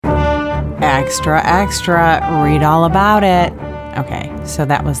extra, extra, read all about it. Okay, so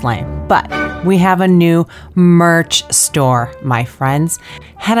that was lame. But we have a new merch store, my friends.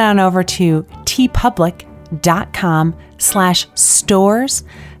 Head on over to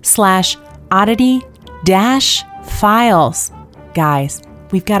tpublic.com/stores/oddity-files. Guys,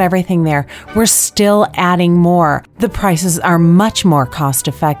 we've got everything there. We're still adding more. The prices are much more cost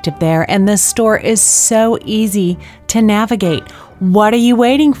effective there, and this store is so easy to navigate. What are you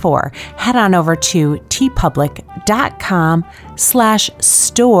waiting for? Head on over to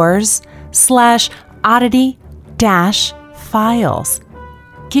tpublic.com/stores/oddity-files.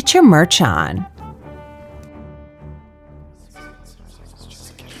 Get your merch on.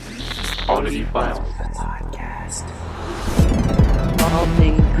 Oddity Files. Podcast. All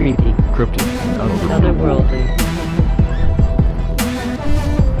things creepy, Cryptic. otherworldly.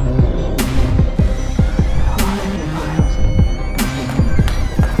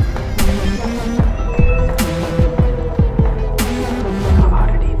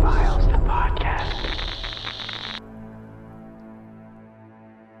 Oddity Files, the podcast.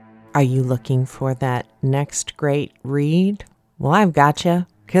 Are you looking for that next great read? Well, I've got you,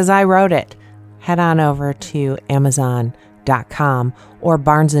 because I wrote it. Head on over to Amazon.com or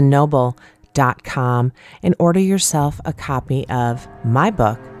BarnesandNoble.com and order yourself a copy of my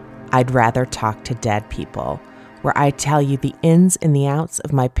book, I'd Rather Talk to Dead People, where I tell you the ins and the outs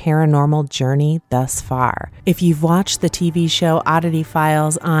of my paranormal journey thus far. If you've watched the TV show Oddity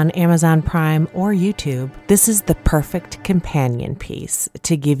Files on Amazon Prime or YouTube, this is the perfect companion piece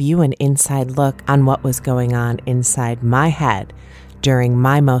to give you an inside look on what was going on inside my head during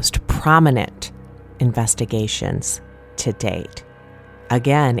my most prominent investigations to date.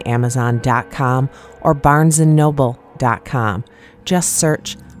 Again, Amazon.com or BarnesandNoble.com. Just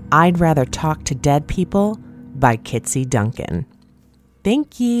search I'd Rather Talk to Dead People by Kitsy Duncan.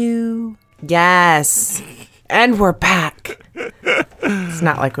 Thank you. Yes. And we're back. It's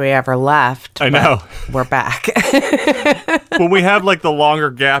not like we ever left. I know. We're back. When we have like the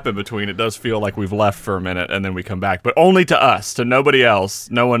longer gap in between, it does feel like we've left for a minute and then we come back. But only to us, to nobody else.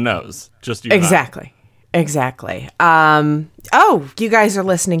 No one knows. Just you. Exactly. Exactly. You guys are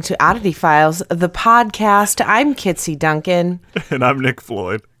listening to Oddity Files, the podcast. I'm Kitsy Duncan. And I'm Nick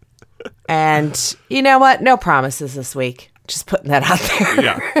Floyd. And you know what? No promises this week. Just putting that out there.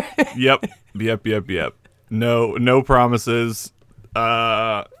 Yeah. Yep. No promises.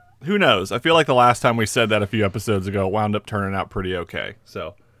 Who knows? I feel like the last time we said that a few episodes ago wound up turning out pretty okay.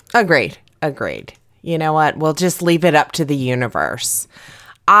 So Agreed. You know what? We'll just leave it up to the universe.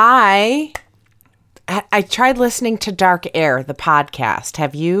 I tried listening to Dark Air, the podcast.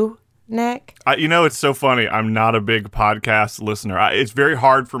 Have you, Nick? It's so funny. I'm not a big podcast listener. It's very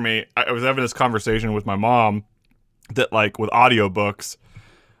hard for me. I was having this conversation with my mom that, like, with audiobooks,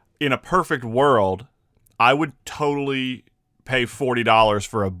 in a perfect world, I would totally pay $40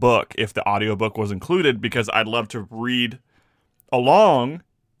 for a book if the audiobook was included, because I'd love to read along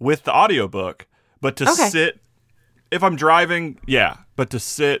with the audiobook. But to sit, if I'm driving, but to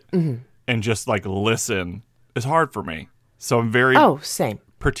sit and just like listen is hard for me. So I'm very same.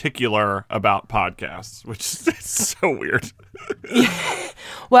 particular about podcasts, which is so weird.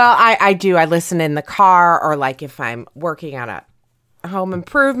 Well, I do. I listen in the car, or like if I'm working on a home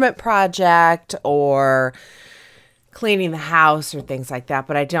improvement project or cleaning the house or things like that.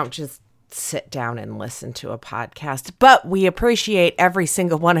 But I don't just sit down and listen to a podcast. But we appreciate every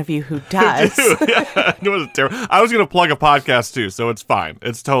single one of you who does. Yeah, it was terrible. I was going to plug a podcast too, so it's fine.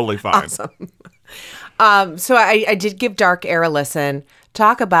 It's totally fine. Awesome. So I did give Dark Air a listen.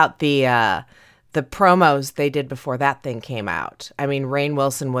 Talk about the promos they did before that thing came out. I mean, Rainn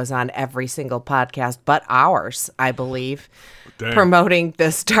Wilson was on every single podcast but ours, I believe, promoting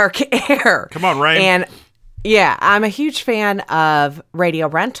this Dark Air. Come on, Rainn. And yeah, I'm a huge fan of Radio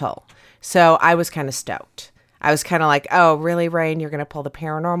Rental. So I was kind of stoked. I was kind of like, oh, really, Rainn? You're going to pull the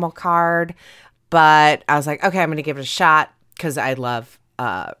paranormal card? But I was like, okay, I'm going to give it a shot because I love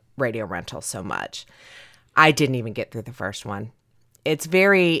Radio Rental so much. I didn't even get through the first one. It's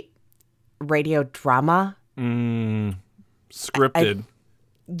very radio drama. Scripted.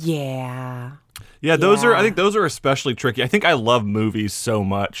 Yeah, those are, I think those are especially tricky. I think I love movies so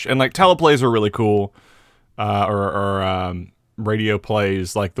much. And like teleplays are really cool. Or radio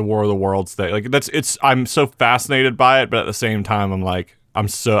plays like the War of the Worlds thing. Like I'm so fascinated by it, but at the same time I'm like I'm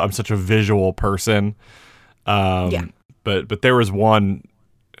such a visual person. But there was one,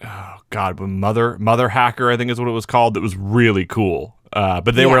 oh God, Mother Hacker, I think is what it was called, that was really cool.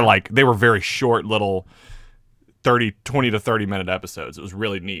 But they were very short little 20 to 30 minute episodes. It was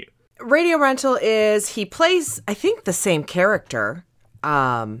really neat. Radio Rental he plays, I think, the same character.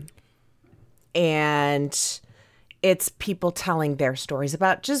 and it's people telling their stories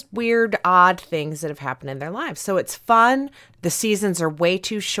about just weird, odd things that have happened in their lives. So it's fun. The seasons are way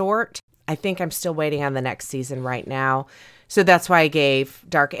too short. I think I'm still waiting on the next season right now. So that's why I gave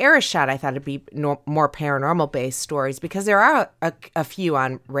Dark Air a shot. I thought it'd be more paranormal-based stories because there are a few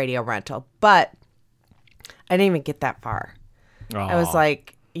on Radio Rental, but I didn't even get that far. Aw. I was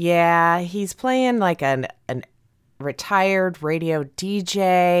like, yeah, he's playing like an retired radio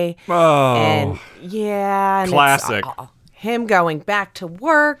DJ. Oh, And yeah. And classic. It's, him going back to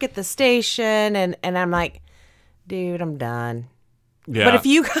work at the station. And I'm like, dude, I'm done. yeah. But if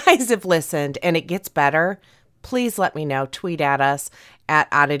you guys have listened and it gets better, please let me know. Tweet at us at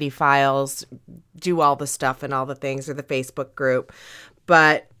Oddity Files. Do all the stuff and all the things, or the Facebook group.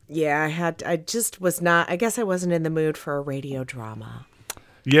 But yeah, I just was not, I guess I wasn't in the mood for a radio drama.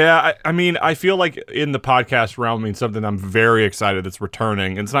 Yeah, I mean, I feel like in the podcast realm, I mean, something I'm very excited that's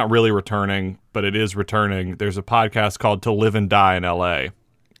returning. It's not really returning, but it is returning. There's a podcast called To Live and Die in L.A.,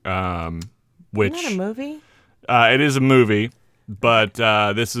 which... Isn't that a movie? It is a movie, but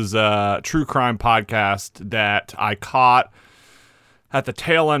this is a true crime podcast that I caught at the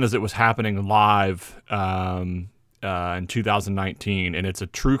tail end as it was happening live in 2019, and it's a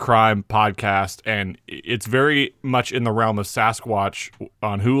true crime podcast, and it's very much in the realm of Sasquatch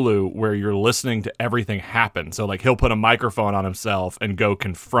on Hulu, where you're listening to everything happen. So, like, he'll put a microphone on himself and go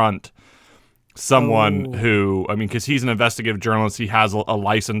confront someone who, I mean, because he's an investigative journalist, he has a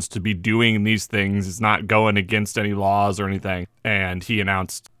license to be doing these things. It's not going against any laws or anything. And he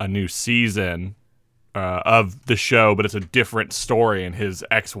announced a new season of the show, but it's a different story, and his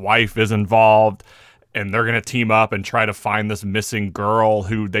ex-wife is involved, and they're going to team up and try to find this missing girl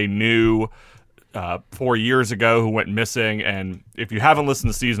who they knew 4 years ago who went missing. And if you haven't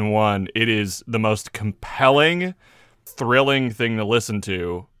listened to season 1, it is the most compelling, thrilling thing to listen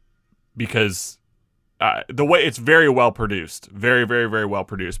to, because the way it's very well produced, very, very, very well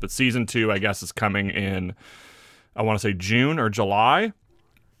produced. But season 2, I guess, is coming in, I want to say June or July.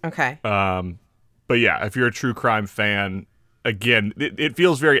 Okay. But yeah, if you're a true crime fan, again, it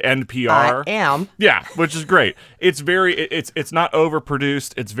feels very NPR. I am. Yeah, which is great. It's very, it's not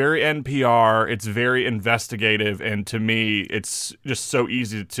overproduced. It's very NPR. It's very investigative, and to me, it's just so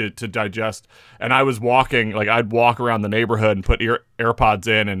easy to digest. And I was walking, like, I'd walk around the neighborhood and put AirPods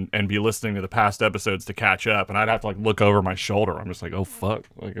in and be listening to the past episodes to catch up, and I'd have to, like, look over my shoulder. I'm just like, oh fuck,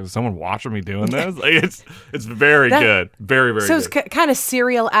 like, is someone watching me doing this? Like, it's very good, very, very. So good. it's kind of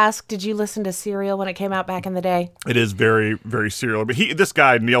Serial-esque. Did you listen to Serial when it came out back in the day? It is very, very serial. But this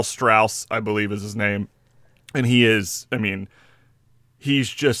guy, Neil Strauss, I believe is his name, and he is, I mean, he's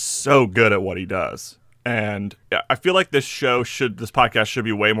just so good at what he does. And I feel like this podcast should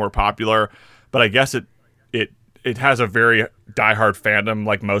be way more popular, but I guess it has a very diehard fandom,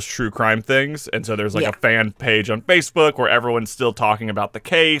 like most true crime things. And so there's like a fan page on Facebook where everyone's still talking about the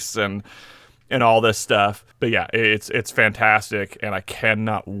case and all this stuff. But yeah, it's fantastic, and I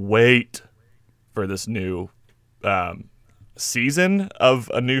cannot wait for this new season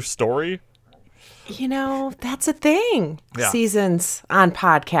of a new story. You know, that's a thing. Yeah. Seasons on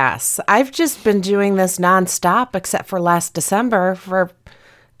podcasts. I've just been doing this nonstop, except for last December, for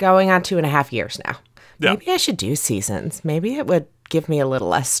going on 2.5 years now. Yeah. Maybe I should do seasons. Maybe it would give me a little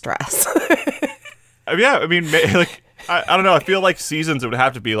less stress. Yeah, I mean, like, I don't know. I feel like seasons, it would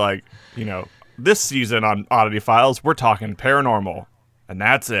have to be like, you know, this season on Oddity Files, we're talking paranormal, and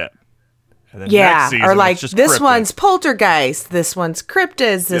that's it. And then next season, or like, it's just this cryptid. one's poltergeist, this one's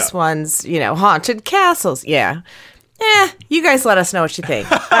cryptids, this one's, you know, haunted castles. Yeah. You guys let us know what you think.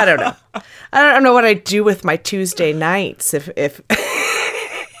 I don't know. I don't know what I'd do with my Tuesday nights if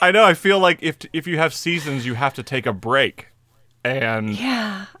I know. I feel like if you have seasons, you have to take a break. And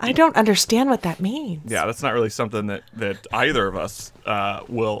yeah, I don't understand what that means. yeah, that's not really something that either of us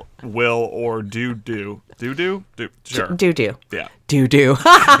will or do. Sure. Do. Yeah. Do.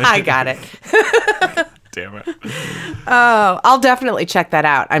 I got it. Damn it. Oh, I'll definitely check that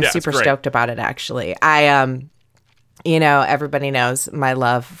out. I'm Yeah, it's super great. stoked about it, actually. I you know, everybody knows my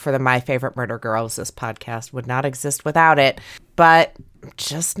love for the My Favorite Murder Girls. This podcast would not exist without it, but I'm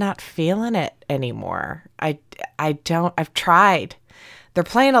just not feeling it anymore. I've tried. They're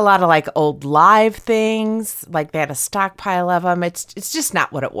playing a lot of like old live things, like they had a stockpile of them. It's just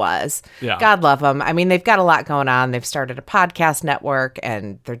not what it was. Yeah. God love them. I mean, they've got a lot going on. They've started a podcast network,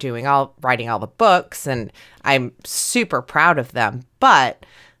 and they're writing all the books, and I'm super proud of them. But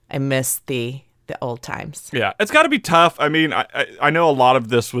I miss the old times. Yeah, it's got to be tough. I mean, I know a lot of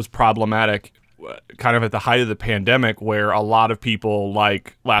this was problematic kind of at the height of the pandemic, where a lot of people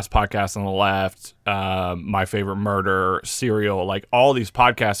like Last Podcast on the Left, My Favorite Murder, Serial, like all these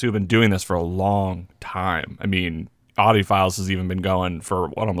podcasts who've been doing this for a long time. I mean, Audiofiles has even been going for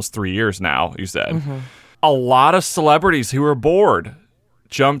almost 3 years now, you said. Mm-hmm. A lot of celebrities who were bored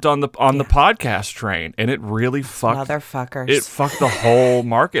jumped on the podcast train, and it really fucked the whole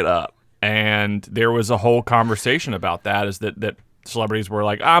market up. And there was a whole conversation about that, is that celebrities were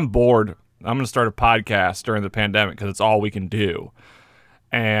like, I'm bored, I'm going to start a podcast during the pandemic because it's all we can do.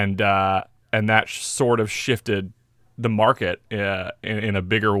 And that sort of shifted the market in a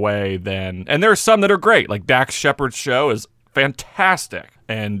bigger way than, and there are some that are great, like Dax Shepard's show is fantastic.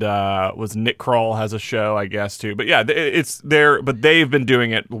 And was Nick Kroll has a show, I guess, too. But yeah, it's there. But they've been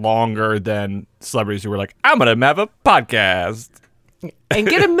doing it longer than celebrities who were like, I'm going to have a podcast. And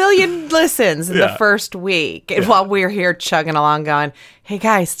get 1 million listens in the first week. And while we're here chugging along going, hey,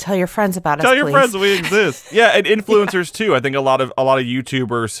 guys, tell your friends about us, Tell your please. friends we exist. Yeah, and influencers, too. I think a lot of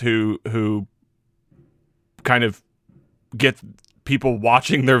YouTubers who kind of get people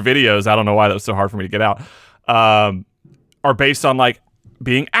watching their videos, I don't know why that was so hard for me to get out, are based on, like,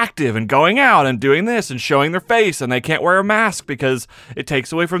 being active and going out and doing this and showing their face, and they can't wear a mask because it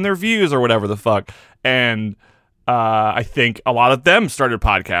takes away from their views or whatever the fuck. And I think a lot of them started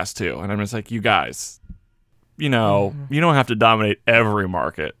podcasts too. And I'm just like, you guys, you don't have to dominate every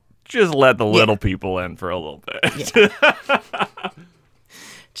market. Just let the little people in for a little bit.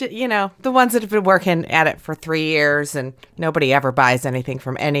 Yeah. The ones that have been working at it for 3 years and nobody ever buys anything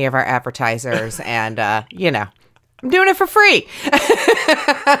from any of our advertisers. And, I'm doing it for free.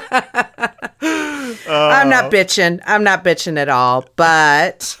 I'm not bitching at all.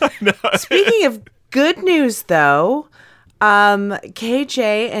 But speaking of good news, though, KJ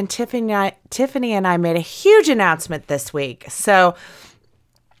and Tiffany and I made a huge announcement this week. So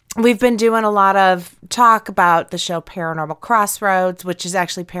we've been doing a lot of talk about the show Paranormal Crossroads, which is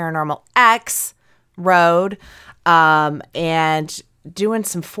actually Paranormal X Road, and doing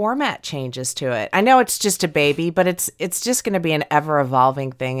some format changes to it. I know it's just a baby, but it's just going to be an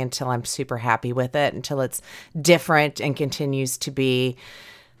ever-evolving thing until I'm super happy with it, until it's different and continues to be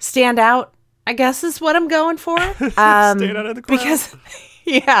stand out, I guess is what I'm going for. Stand out of the crowd. Because,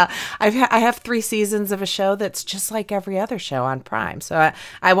 yeah, I have 3 seasons of a show that's just like every other show on Prime. So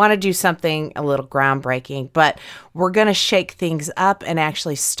I want to do something a little groundbreaking, but we're going to shake things up and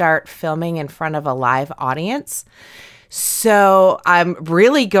actually start filming in front of a live audience. So I'm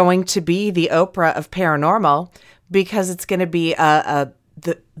really going to be the Oprah of paranormal, because it's going to be the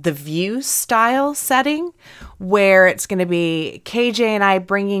View style setting, where it's going to be KJ and I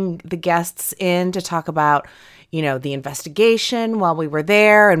bringing the guests in to talk about, the investigation while we were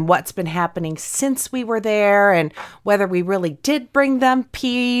there and what's been happening since we were there, and whether we really did bring them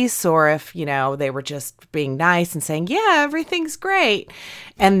peace, or if, they were just being nice and saying, yeah, everything's great.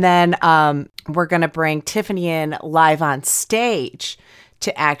 And then we're going to bring Tiffany in live on stage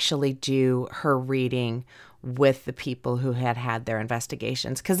to actually do her reading with the people who had their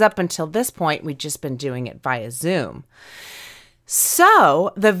investigations. Because up until this point, we'd just been doing it via Zoom.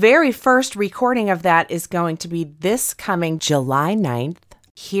 So the very first recording of that is going to be this coming July 9th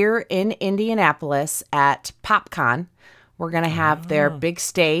here in Indianapolis at PopCon. We're going to have their big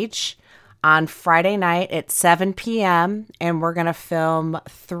stage on Friday night at 7 p.m. and we're going to film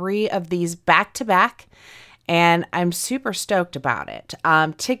 3 of these back to back. And I'm super stoked about it.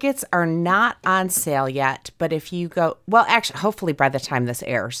 Tickets are not on sale yet, but if you go, well, actually, hopefully by the time this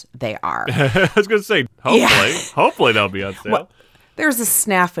airs, they are. I was going to say, hopefully they'll be on sale. Well, there's a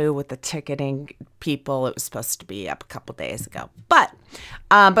snafu with the ticketing people. It was supposed to be up a couple days ago. But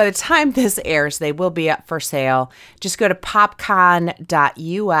by the time this airs, they will be up for sale. Just go to popcon.us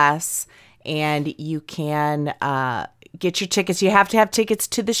and you can get your tickets. You have to have tickets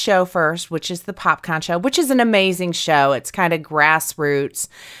to the show first, which is the PopCon show, which is an amazing show. It's kind of grassroots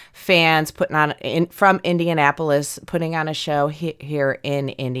fans putting on from Indianapolis, putting on a show here in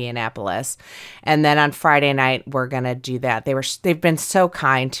Indianapolis. And then on Friday night, we're going to do that. They've been so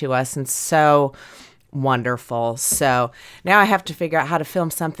kind to us and so wonderful. So now I have to figure out how to film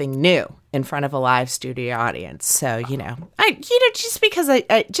something new in front of a live studio audience. So, just because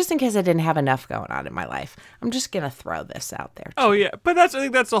just in case I didn't have enough going on in my life, I'm just going to throw this out there too. Oh yeah. But I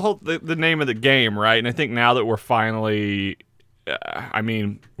think that's the name of the game, right? And I think now that we're finally,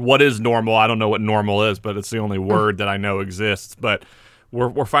 what is normal? I don't know what normal is, but it's the only word that I know exists. But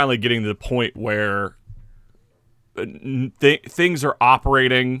we're finally getting to the point where things are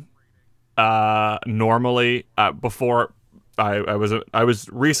operating normally. Before I was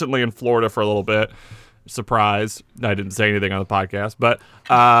recently in Florida for a little bit. Surprise! I didn't say anything on the podcast, but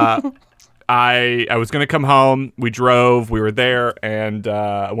I was going to come home. We drove. We were there, and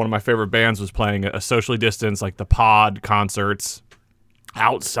one of my favorite bands was playing a socially distanced, like the Pod concerts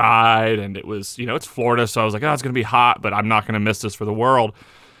outside, and it was, it's Florida, so I was like, oh, it's going to be hot, but I'm not going to miss this for the world.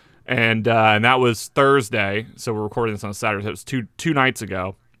 And that was Thursday, so we're recording this on Saturday. So it was two nights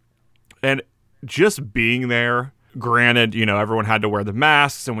ago. And just being there, granted, everyone had to wear the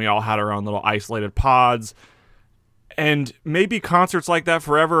masks, and we all had our own little isolated pods. And maybe concerts like that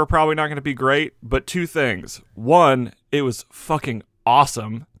forever are probably not going to be great, but two things. One, it was fucking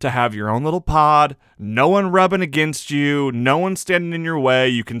awesome to have your own little pod, no one rubbing against you, no one standing in your way.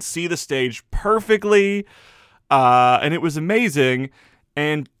 You can see the stage perfectly, and it was amazing.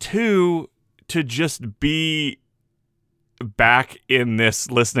 And two, to just be back in this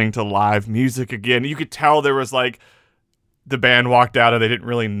listening to live music again. You could tell there was like the band walked out and they didn't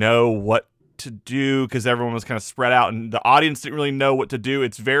really know what to do because everyone was kind of spread out and the audience didn't really know what to do.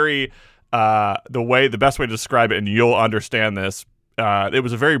 It's very the best way to describe it, and you'll understand this, it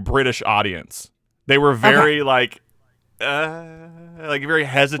was a very British audience. They were very like very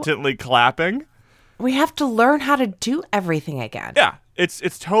hesitantly clapping. We have to learn how to do everything again. Yeah,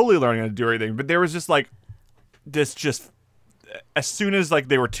 it's totally learning how to do everything, but there was just like this just as soon as like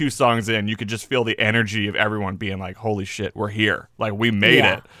they were 2 songs in, you could just feel the energy of everyone being like, holy shit, we're here. Like we made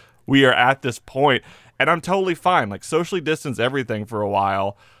it. We are at this point, and I'm totally fine. Like socially distance everything for a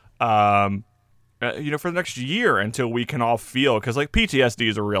while, for the next year until we can all feel, because like PTSD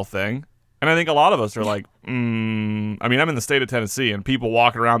is a real thing, and I think a lot of us are like, I'm in the state of Tennessee, and people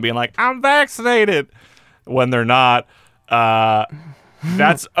walking around being like, I'm vaccinated, when they're not.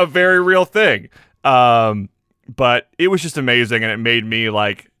 That's a very real thing. But it was just amazing, and it made me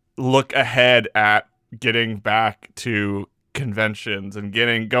like look ahead at getting back to conventions and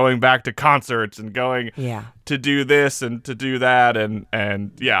going back to concerts and going to do this and to do that, and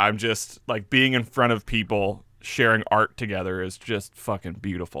I'm just like being in front of people sharing art together is just fucking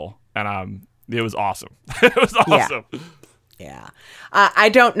beautiful, and it was awesome. It was awesome. Yeah. I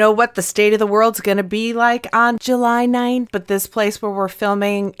don't know what the state of the world's going to be like on July 9th, but this place where we're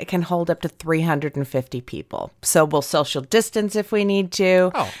filming can hold up to 350 people. So we'll social distance if we need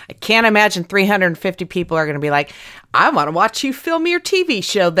to. Oh. I can't imagine 350 people are going to be like, I want to watch you film your TV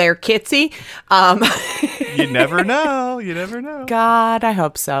show there, Kitsy. You never know. You never know. God, I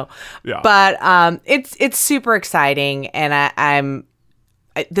hope so. Yeah. But it's super exciting, and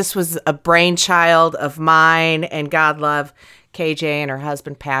this was a brainchild of mine, and God love KJ and her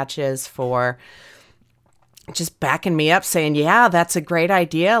husband Patches for just backing me up, saying, yeah, that's a great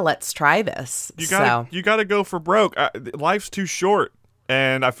idea. Let's try this. You gotta go for broke. Life's too short.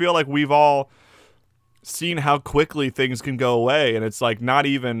 And I feel like we've all seen how quickly things can go away. And it's like not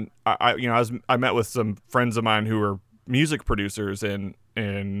even, I met with some friends of mine who are music producers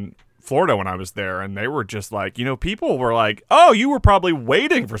in Florida when I was there, and they were just like, people were like, oh, you were probably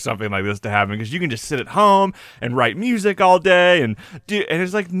waiting for something like this to happen because you can just sit at home and write music all day and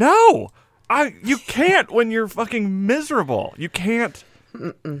it's like, no, you can't when you're fucking miserable. You can't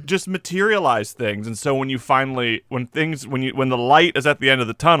just materialize things. And so when you finally, when the light is at the end of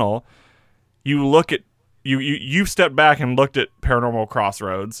the tunnel, you look at, you step back and looked at Paranormal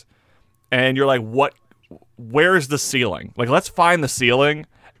Crossroads, and you're like, where's the ceiling? Like, let's find the ceiling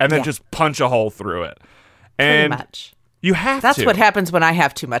and then just punch a hole through it. And pretty much. You have That's to. what happens when I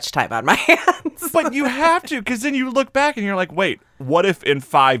have too much time on my hands. But you have to, because then you look back and you're like, wait, what if in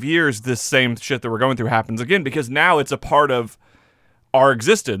 5 years this same shit that we're going through happens again? Because now it's a part of our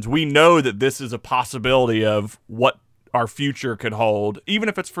existence. We know that this is a possibility of what our future could hold, even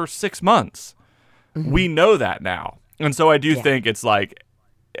if it's for 6 months. Mm-hmm. We know that now. And so I do think it's like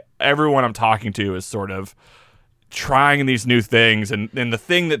everyone I'm talking to is sort of trying these new things, and the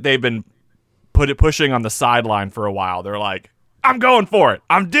thing that they've been pushing on the sideline for a while, they're like, I'm going for it.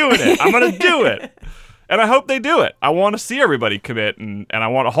 I'm doing it. I'm going to do it. And I hope they do it. I want to see everybody commit, and I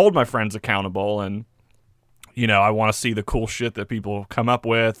want to hold my friends accountable, and I want to see the cool shit that people come up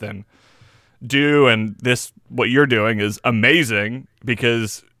with and do, and what you're doing is amazing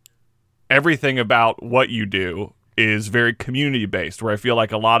because everything about what you do is very community based, where I feel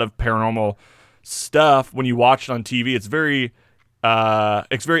like a lot of paranormal stuff, when you watch it on TV, it's very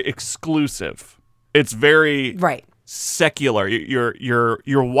exclusive. It's very secular.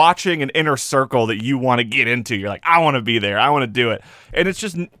 You're watching an inner circle that you want to get into. You're like, I want to be there. I want to do it. And it's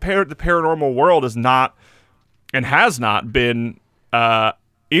just the paranormal world is not and has not been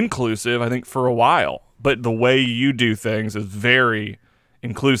inclusive, I think, for a while. But the way you do things is very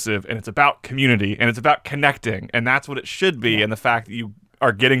inclusive, and it's about community, and it's about connecting, and that's what it should be. And the fact that you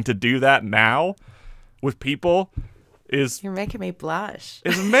are getting to do that now with people is You're making me blush.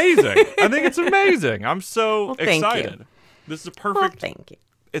 amazing. I think it's amazing. I'm so thank you. excited. This is a Well, perfect. thank you.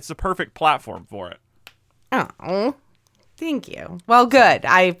 It's a perfect platform for it. Oh, thank you. Well, good.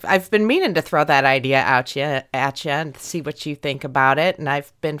 I've been meaning to throw that idea at you and see what you think about it, and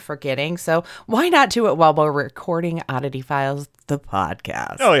I've been forgetting. So why not do it while we're recording Oddity Files, the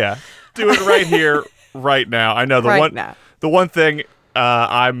podcast? Oh yeah, do it right here, right now. I know Right now. The one thing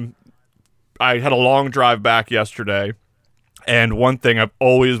I had a long drive back yesterday, and one thing I've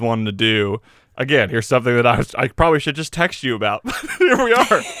always wanted to do. Again, here's something that I probably should just text you about. Here we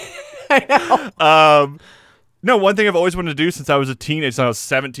are. I know. No, one thing I've always wanted to do since I was a teenager, since I was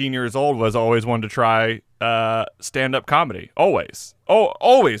 17 years old, was always wanted to try stand-up comedy. Always. Oh,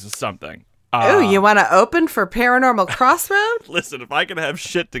 always is something. Ooh, you want to open for Paranormal Crossroad? Listen, if I can have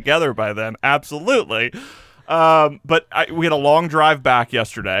shit together by then, absolutely. But we had a long drive back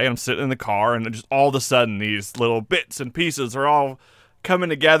yesterday, and I'm sitting in the car, and just all of a sudden, these little bits and pieces are all coming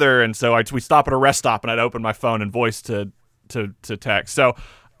together, and so we stop at a rest stop, and I'd open my phone and voice to text. So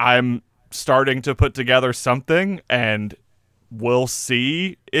I'm starting to put together something, and we'll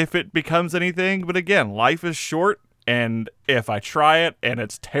see if it becomes anything. But again, life is short, and if I try it and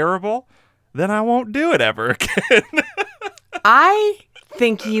it's terrible, then I won't do it ever again. I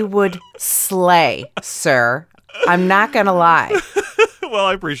think you would slay, sir. I'm not going to lie. Well,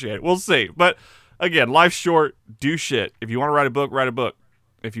 I appreciate it. We'll see. But again, life's short. Do shit. If you want to write a book, write a book.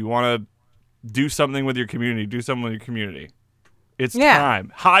 If you want to do something with your community, do something with your community. It's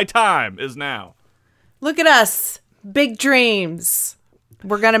time. High time is now. Look at us. Big dreams.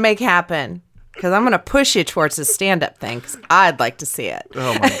 We're going to make happen. Because I'm going to push you towards the stand-up thing, because I'd like to see it.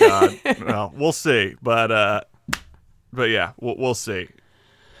 Oh, my God. Well, we'll see. But yeah, we'll see.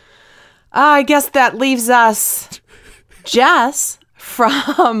 I guess that leaves us Jess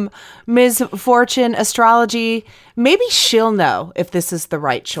from Ms. Fortune Astrology. Maybe she'll know if this is the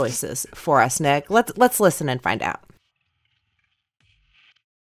right choices for us, Nick. Let's listen and find out.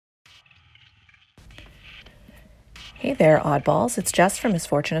 Hey there, oddballs. It's Jess from Ms.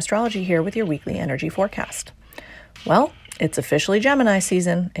 Fortune Astrology here with your weekly energy forecast. Well, it's officially Gemini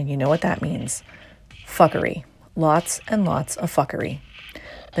season, and you know what that means. Fuckery. Lots and lots of fuckery.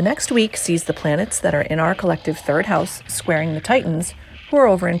 The next week sees the planets that are in our collective third house squaring the Titans, who are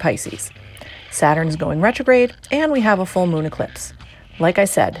over in Pisces. Saturn's going retrograde, and we have a full moon eclipse. Like I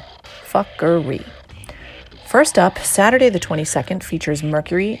said, fuckery. First up, Saturday the 22nd features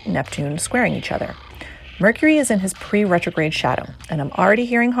Mercury, Neptune squaring each other. Mercury is in his pre-retrograde shadow, and I'm already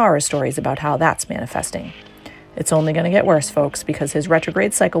hearing horror stories about how that's manifesting. It's only going to get worse, folks, because his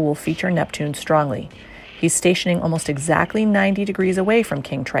retrograde cycle will feature Neptune strongly. He's stationing almost exactly 90 degrees away from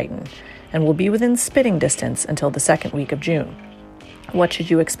King Triton, and will be within spitting distance until the second week of June. What should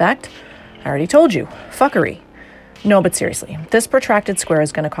you expect? I already told you, fuckery. No, but seriously, this protracted square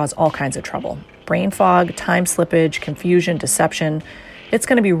is going to cause all kinds of trouble. Brain fog, time slippage, confusion, deception. It's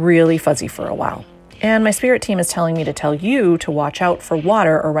going to be really fuzzy for a while. And my spirit team is telling me to tell you to watch out for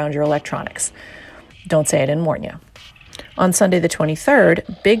water around your electronics. Don't say I didn't warn you. On Sunday the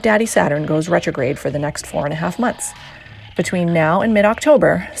 23rd, Big Daddy Saturn goes retrograde for the next 4.5 months. Between now and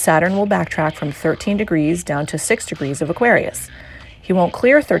mid-October, Saturn will backtrack from 13 degrees down to 6 degrees of Aquarius. He won't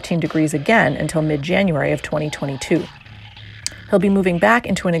clear 13 degrees again until mid-January of 2022. He'll be moving back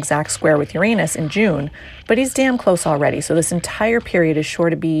into an exact square with Uranus in June, but he's damn close already, so this entire period is sure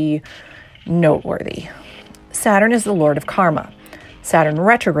to be noteworthy. Saturn is the lord of karma. Saturn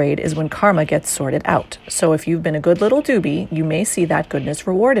retrograde is when karma gets sorted out. So if you've been a good little doobie, you may see that goodness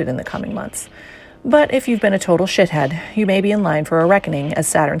rewarded in the coming months. But if you've been a total shithead, you may be in line for a reckoning as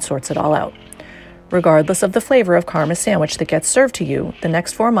Saturn sorts it all out. Regardless of the flavor of karma sandwich that gets served to you, the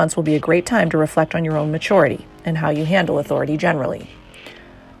next 4 months will be a great time to reflect on your own maturity and how you handle authority generally.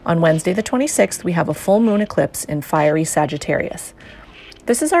 On Wednesday the 26th, we have a full moon eclipse in fiery Sagittarius.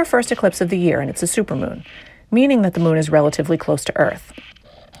 This is our first eclipse of the year, and it's a supermoon, meaning that the moon is relatively close to Earth.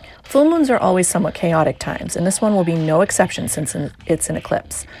 Full moons are always somewhat chaotic times, and this one will be no exception since it's an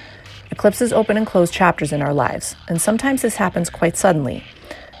eclipse. Eclipses open and close chapters in our lives, and sometimes this happens quite suddenly.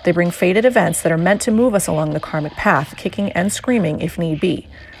 They bring fated events that are meant to move us along the karmic path, kicking and screaming if need be.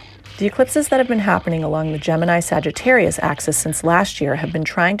 The eclipses that have been happening along the Gemini-Sagittarius axis since last year have been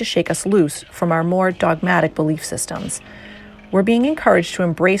trying to shake us loose from our more dogmatic belief systems. We're being encouraged to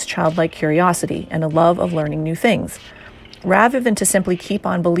embrace childlike curiosity and a love of learning new things, rather than to simply keep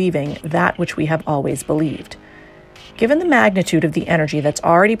on believing that which we have always believed. Given the magnitude of the energy that's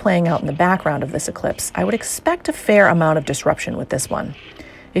already playing out in the background of this eclipse, I would expect a fair amount of disruption with this one.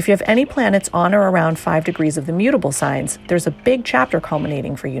 If you have any planets on or around 5 degrees of the mutable signs, there's a big chapter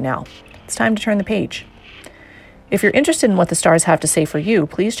culminating for you now. It's time to turn the page. If you're interested in what the stars have to say for you,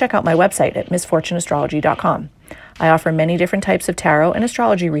 please check out my website at MissFortuneAstrology.com. I offer many different types of tarot and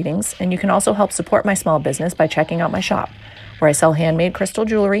astrology readings, and you can also help support my small business by checking out my shop, where I sell handmade crystal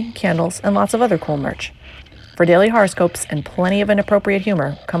jewelry, candles, and lots of other cool merch. For daily horoscopes and plenty of inappropriate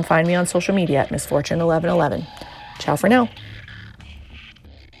humor, come find me on social media at MissFortune1111. Ciao for now.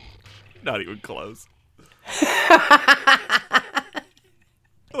 Not even close.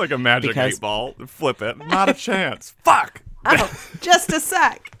 Like a magic 8-ball. Flip it. Not a chance. Fuck. Oh, just a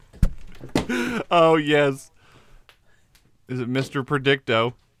sec. Oh, yes. Is it Mr.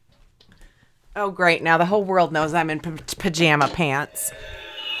 Predicto? Oh, great. Now the whole world knows I'm in pajama pants.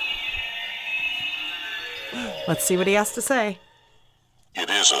 Let's see what he has to say. It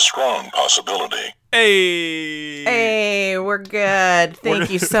is a strong possibility. Hey. Hey, we're good. Thank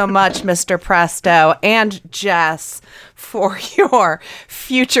you so much, Mr. Presto and Jess, for your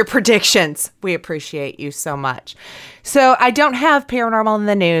future predictions. We appreciate you so much. So I don't have paranormal in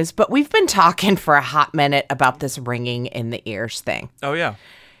the news, but we've been talking for a hot minute about this ringing in the ears thing. Oh, yeah.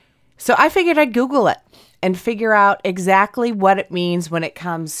 So I figured I'd Google it and figure out exactly what it means when it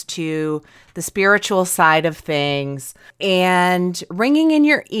comes to the spiritual side of things. And ringing in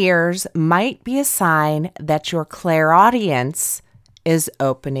your ears might be a sign that your clairaudience is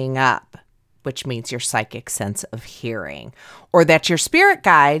opening up, which means your psychic sense of hearing, or that your spirit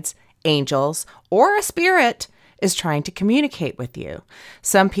guides, angels, or a spirit is trying to communicate with you.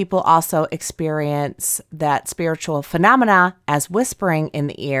 Some people also experience that spiritual phenomena as whispering in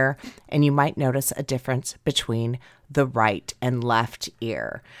the ear, and you might notice a difference between the right and left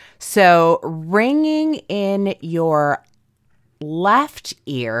ear. So ringing in your left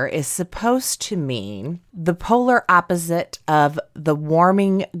ear is supposed to mean the polar opposite of the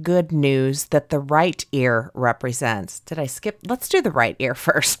warming good news that the right ear represents. Did I skip? Let's do the right ear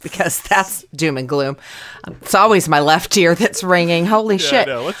first, because that's doom and gloom. It's always my left ear that's ringing. Holy shit.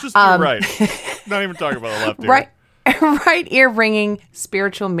 No, let's just do right. Not even talking about the left ear. Right ear ringing,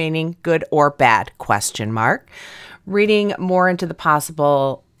 spiritual meaning, good or bad, question mark. Reading more into the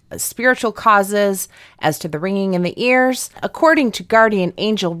possible spiritual causes as to the ringing in the ears. According to Guardian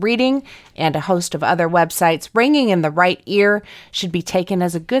Angel Reading and a host of other websites, ringing in the right ear should be taken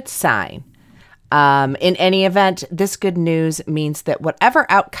as a good sign. In any event, this good news means that whatever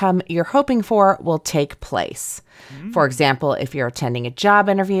outcome you're hoping for will take place. For example, if you're attending a job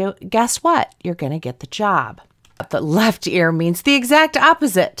interview, guess what? You're going to get the job. The left ear means the exact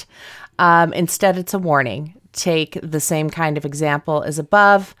opposite. Instead, it's a warning. Take the same kind of example as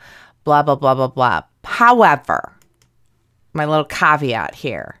above, blah, blah, blah, blah, blah. However, my little caveat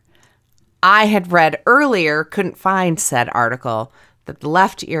here, I had read earlier, couldn't find said article, that the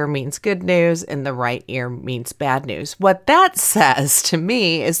left ear means good news and the right ear means bad news. What that says to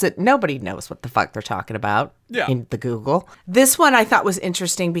me is that nobody knows what the fuck they're talking about in the Google. This one I thought was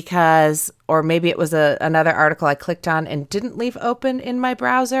interesting because, or maybe it was another article I clicked on and didn't leave open in my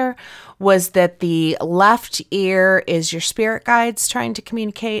browser, was that the left ear is your spirit guides trying to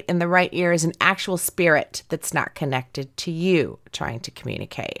communicate and the right ear is an actual spirit that's not connected to you trying to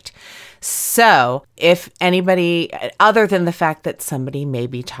communicate. So if anybody, other than the fact that somebody may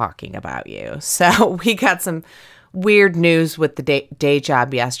be talking about you. So we got some weird news with the day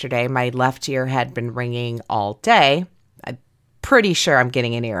job yesterday. My left ear had been ringing all day. I'm pretty sure I'm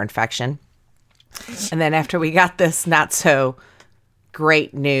getting an ear infection. And then after we got this not so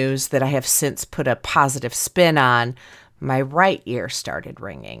great news that I have since put a positive spin on, my right ear started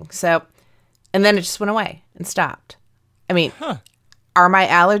ringing. So, and then it just went away and stopped. I mean, are my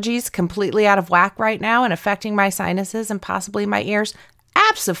allergies completely out of whack right now and affecting my sinuses and possibly my ears?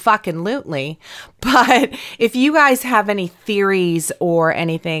 Abso-fucking-lutely. But if you guys have any theories or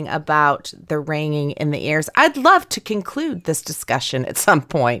anything about the ringing in the ears, I'd love to conclude this discussion at some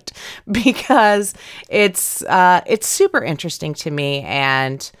point because it's super interesting to me,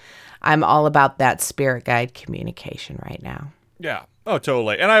 and I'm all about that spirit guide communication right now. Yeah. Oh,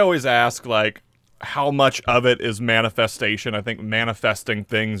 totally. And I always ask, like, how much of it is manifestation? I think manifesting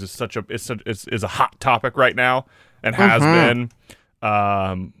things is is a hot topic right now and has been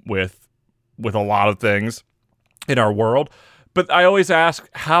with a lot of things in our world. But I always ask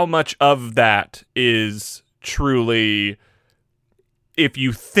how much of that is truly, if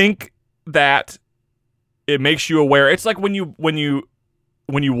you think that it makes you aware. It's like when you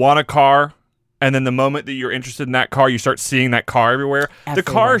want a car, and then the moment that you're interested in that car, you start seeing that car everywhere. The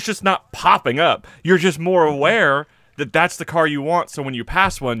car is just not popping up. You're just more aware that that's the car you want. So when you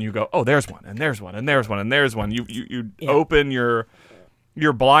pass one, you go, oh, there's one, and there's one, and there's one, and there's one. You open your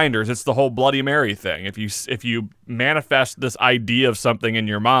blinders. It's the whole Bloody Mary thing. If you manifest this idea of something in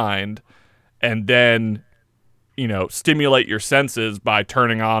your mind, and then stimulate your senses by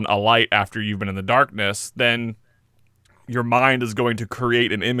turning on a light after you've been in the darkness, then your mind is going to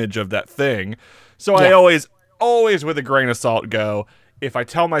create an image of that thing. So I always with a grain of salt go, if I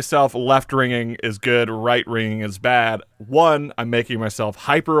tell myself left ringing is good, right ringing is bad, one, I'm making myself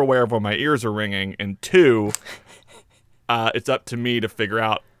hyper aware of when my ears are ringing, and two, it's up to me to figure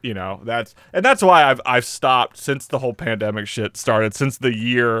out, that's why I've stopped since the whole pandemic shit started, since the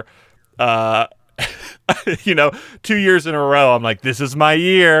year, 2 years in a row, I'm like, this is my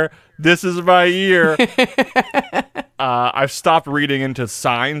year. I've stopped reading into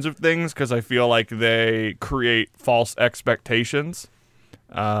signs of things because I feel like they create false expectations.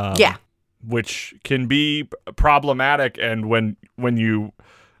 Which can be problematic. And when you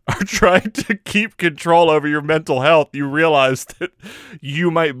are trying to keep control over your mental health, you realize that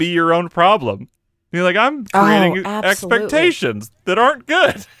you might be your own problem. You're like, I'm creating expectations that aren't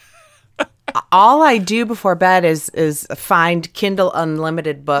good. All I do before bed is find Kindle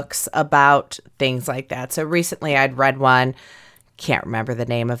Unlimited books about things like that. So recently I'd read one, can't remember the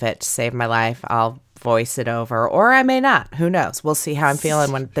name of it to save my life. I'll voice it over, or I may not. Who knows? We'll see how I'm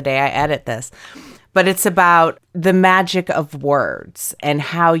feeling when the day I edit this. But it's about the magic of words and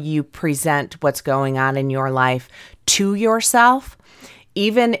how you present what's going on in your life to yourself.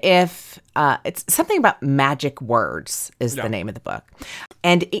 Even if it's something about magic words is the name of the book.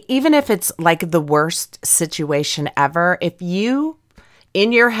 And even if it's like the worst situation ever, if you,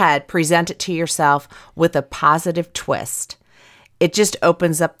 in your head, present it to yourself with a positive twist, it just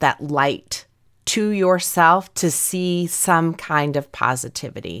opens up that light to yourself to see some kind of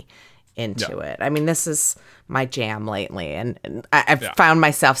positivity into it. I mean, this is my jam lately. And I've found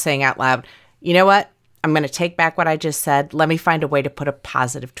myself saying out loud, you know what? I'm going to take back what I just said. Let me find a way to put a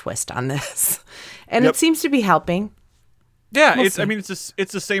positive twist on this. And it seems to be helping. Yeah, it's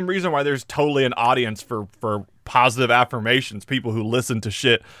the same reason why there's totally an audience for positive affirmations, people who listen to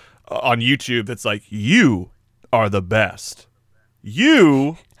shit on YouTube that's like, you are the best.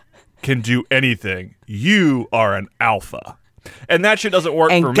 You can do anything. You are an alpha. And that shit doesn't work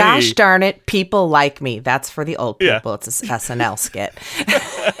for me. And gosh darn it, people like me. That's for the old people. It's a SNL skit.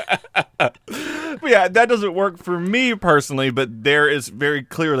 Yeah, that doesn't work for me personally, but there is very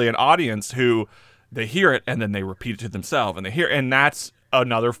clearly an audience who they hear it and then they repeat it to themselves, and that's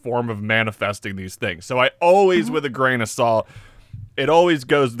another form of manifesting these things. So I always, with a grain of salt, it always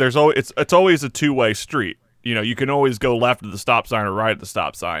goes. It's always a two-way street. You can always go left at the stop sign or right at the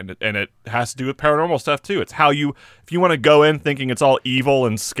stop sign, and it has to do with paranormal stuff too. It's how if you want to go in thinking it's all evil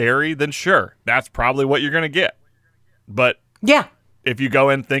and scary, then sure, that's probably what you're going to get. But if you go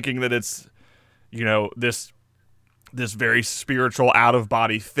in thinking that it's, this very spiritual out of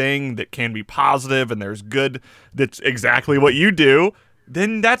body thing that can be positive and there's good, that's exactly what you do,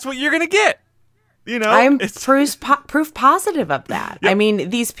 then that's what you're going to get. I'm proof positive of that. Yep. I mean,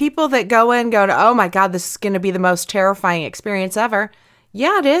 these people that go to, oh my God, this is going to be the most terrifying experience ever.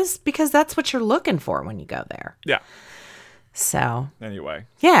 Yeah, it is, because that's what you're looking for when you go there. Yeah. So. Anyway.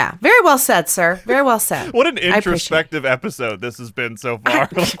 Yeah. Very well said, sir. Very well said. What an introspective episode this has been so far.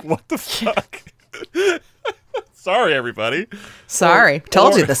 Like, what the fuck? Sorry, everybody. Sorry.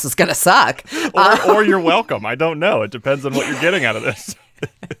 Told you this was going to suck. Or you're welcome. I don't know. It depends on what you're getting out of this.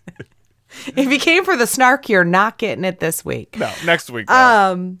 If you came for the snark, you're not getting it this week. No, next week.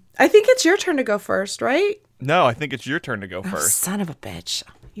 I think it's your turn to go first, right? No, I think it's your turn to go first. Son of a bitch.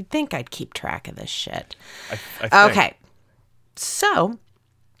 You'd think I'd keep track of this shit. I think. Okay. So,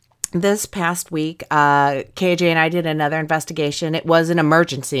 this past week, KJ and I did another investigation. It was an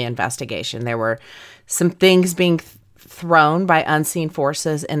emergency investigation. There were some things being thrown by unseen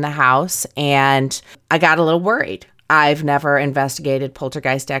forces in the house, and I got a little worried. I've never investigated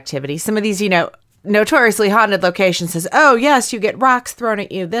poltergeist activity. Some of these, notoriously haunted locations says, oh, yes, you get rocks thrown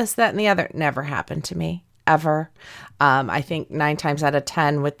at you, this, that, and the other. Never happened to me, ever. I think 9 times out of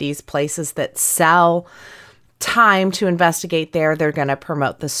 10 with these places that sell time to investigate there, they're going to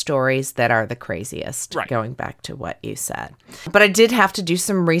promote the stories that are the craziest, right, going back to what you said. But I did have to do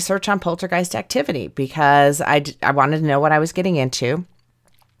some research on poltergeist activity because I wanted to know what I was getting into.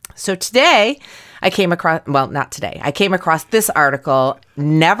 So today, I came across this article,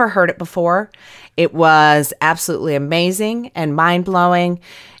 never heard it before. It was absolutely amazing and mind-blowing.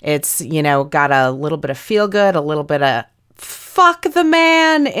 It's, got a little bit of feel-good, a little bit of fuck the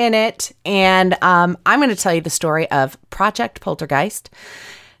man in it. And I'm going to tell you the story of Project Poltergeist,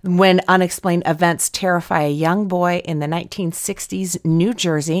 when unexplained events terrify a young boy in the 1960s New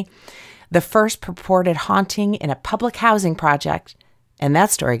Jersey, the first purported haunting in a public housing project. And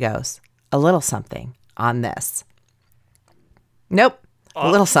that story goes a little something on this. Nope. A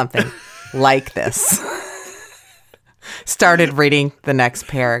little something like this. started reading the next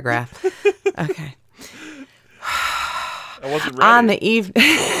paragraph. Okay. I wasn't ready.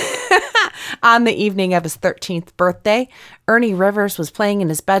 On the evening of his 13th birthday, Ernie Rivers was playing in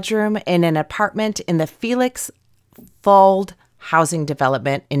his bedroom in an apartment in the Felix Fold housing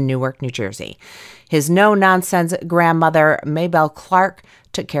development in Newark, New Jersey. His no-nonsense grandmother, Maybelle Clark,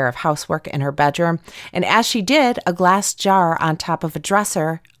 took care of housework in her bedroom, and as she did, a glass jar on top of a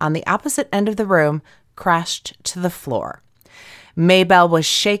dresser on the opposite end of the room crashed to the floor. Maybelle was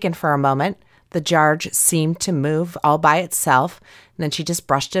shaken for a moment. The jar seemed to move all by itself, and then she just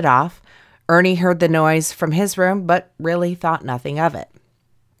brushed it off. Ernie heard the noise from his room, but really thought nothing of it.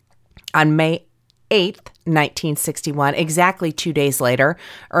 On May 8th, 1961, exactly 2 days later,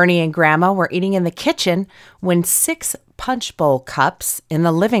 Ernie and Grandma were eating in the kitchen when 6 punch bowl cups in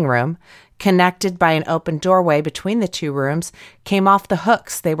the living room, connected by an open doorway between the 2 rooms, came off the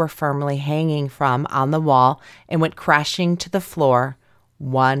hooks they were firmly hanging from on the wall and went crashing to the floor,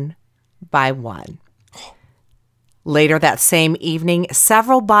 one by one. Later that same evening,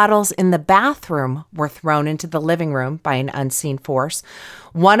 several bottles in the bathroom were thrown into the living room by an unseen force.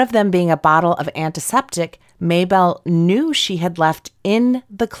 One of them being a bottle of antiseptic Maybelle knew she had left in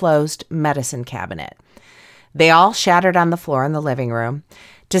the closed medicine cabinet. They all shattered on the floor in the living room.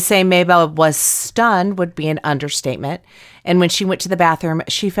 To say Maybelle was stunned would be an understatement. And when she went to the bathroom,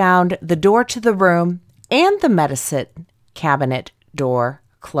 she found the door to the room and the medicine cabinet door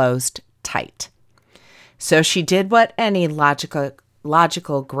closed tight. So she did what any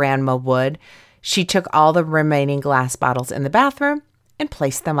logical grandma would. She took all the remaining glass bottles in the bathroom and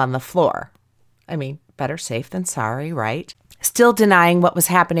placed them on the floor. I mean, better safe than sorry, right? Still denying what was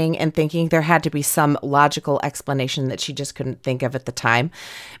happening and thinking there had to be some logical explanation that she just couldn't think of at the time,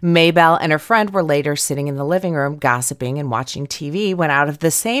 Maybelle and her friend were later sitting in the living room gossiping and watching TV when out of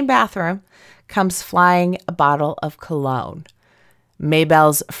the same bathroom comes flying a bottle of cologne.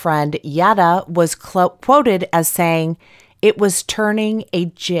 Maybelle's friend Yetta was quoted as saying, "It was turning a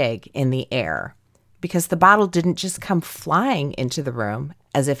jig in the air," because the bottle didn't just come flying into the room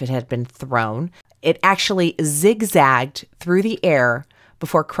as if it had been thrown. It actually zigzagged through the air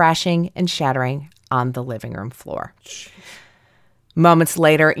before crashing and shattering on the living room floor. Moments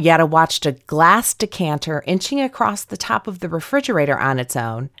later, Yetta watched a glass decanter inching across the top of the refrigerator on its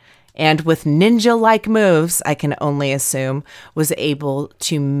own, and with ninja-like moves, I can only assume, was able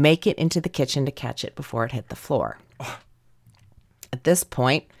to make it into the kitchen to catch it before it hit the floor. At this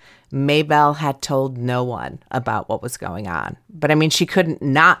point, Maybelle had told no one about what was going on. But I mean, she couldn't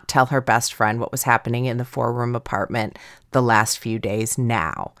not tell her best friend what was happening in the 4-room apartment the last few days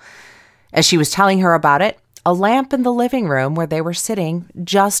now. As she was telling her about it, a lamp in the living room where they were sitting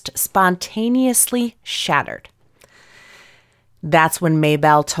just spontaneously shattered. That's when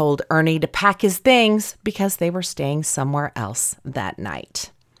Maybelle told Ernie to pack his things because they were staying somewhere else that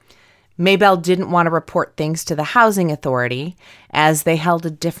night. Maybelle didn't want to report things to the housing authority as they held a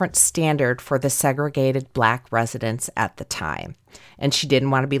different standard for the segregated Black residents at the time, and she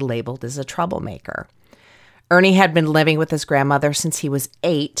didn't want to be labeled as a troublemaker. Ernie had been living with his grandmother since he was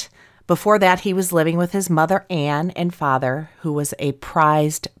 8. Before that, he was living with his mother, Ann, and father, who was a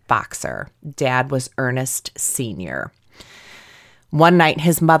prized boxer. Dad was Ernest Sr. One night,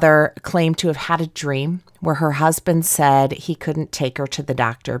 his mother claimed to have had a dream where her husband said he couldn't take her to the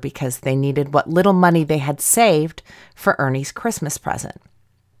doctor because they needed what little money they had saved for Ernie's Christmas present.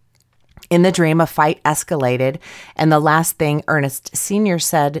 In the dream, a fight escalated, and the last thing Ernest Sr.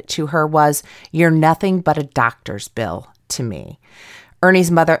 said to her was, "You're nothing but a doctor's bill to me."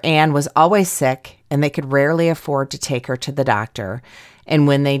 Ernie's mother, Ann, was always sick, and they could rarely afford to take her to the doctor. And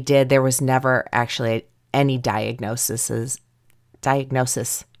when they did, there was never actually any diagnosis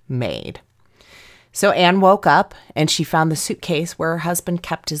made. So Ann woke up and she found the suitcase where her husband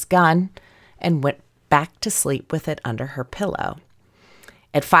kept his gun and went back to sleep with it under her pillow.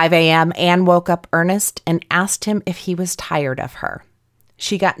 At 5 a.m., Ann woke up Ernest and asked him if he was tired of her.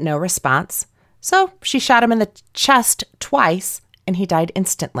 She got no response, so she shot him in the chest twice and he died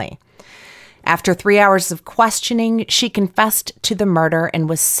instantly. After 3 hours of questioning, she confessed to the murder and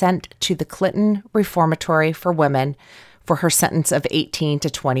was sent to the Clinton Reformatory for Women for her sentence of 18 to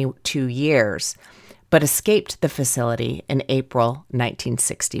 22 years, but escaped the facility in April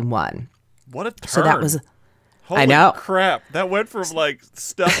 1961. What a turn. So that was... Holy I know. crap. That went from like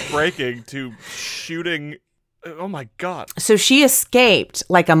stuff breaking to shooting. Oh my God. So she escaped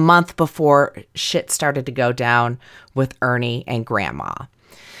like a month before shit started to go down with Ernie and Grandma.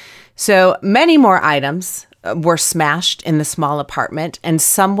 So many more items were smashed in the small apartment, and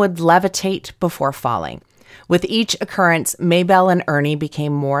some would levitate before falling. With each occurrence, Maybelle and Ernie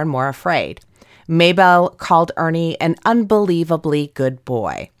became more and more afraid. Maybelle called Ernie an unbelievably good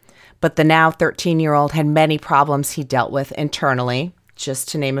boy. But the now 13-year-old had many problems he dealt with internally. Just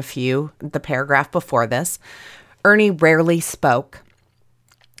to name a few, the paragraph before this. Ernie rarely spoke,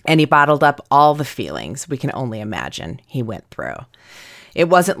 and he bottled up all the feelings we can only imagine he went through. It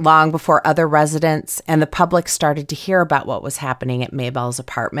wasn't long before other residents and the public started to hear about what was happening at Maybelle's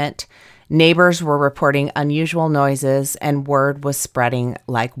apartment. Neighbors were reporting unusual noises, and word was spreading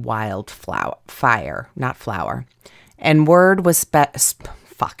like wildfire, not flour. And word was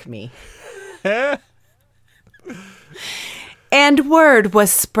fuck me. And word was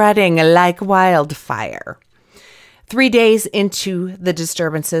spreading like wildfire. 3 days into the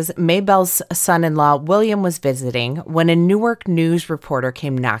disturbances, Maybelle's son-in-law, William, was visiting when a Newark News reporter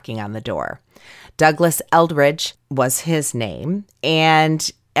came knocking on the door. Douglas Eldridge was his name, and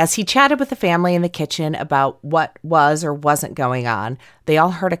as he chatted with the family in the kitchen about what was or wasn't going on, they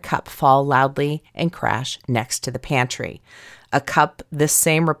all heard a cup fall loudly and crash next to the pantry. A cup this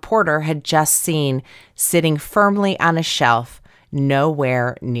same reporter had just seen sitting firmly on a shelf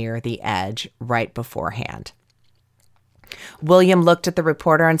nowhere near the edge right beforehand. William looked at the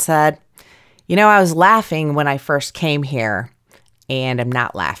reporter and said, "You know, I was laughing when I first came here, and I'm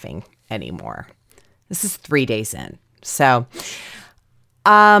not laughing anymore." This is 3 days in. So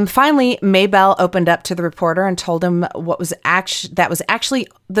finally, Maybelle opened up to the reporter and told him what was that was actually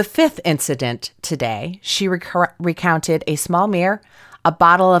the fifth incident today. She recounted a small mirror, a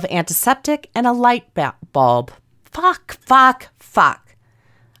bottle of antiseptic, and a light bulb. Fuck.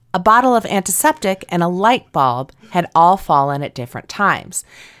 A bottle of antiseptic and a light bulb had all fallen at different times.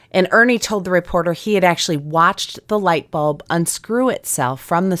 And Ernie told the reporter he had actually watched the light bulb unscrew itself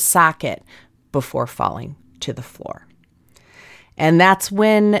from the socket before falling to the floor. And that's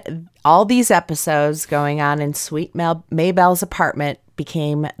when all these episodes going on in Sweet Maybelle's apartment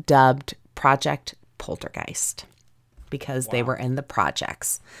became dubbed Project Poltergeist, because they were in the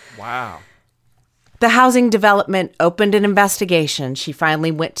projects. Wow. The housing development opened an investigation. She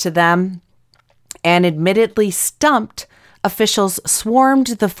finally went to them, and admittedly stumped, officials swarmed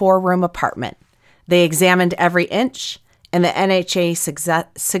the 4-room apartment. They examined every inch, and the NHA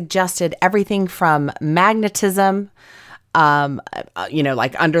suggested everything from magnetism,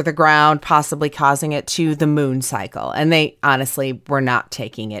 like under the ground, possibly causing it, to the moon cycle. And they honestly were not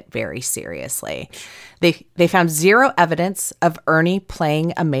taking it very seriously. They found zero evidence of Ernie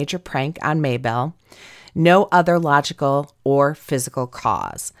playing a major prank on Maybelle. No other logical or physical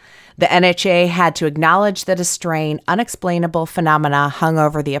cause. The NHA had to acknowledge that a strange, unexplainable phenomena hung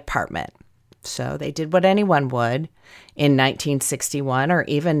over the apartment. So they did what anyone would in 1961 or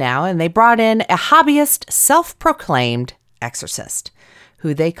even now, and they brought in a hobbyist, self-proclaimed exorcist,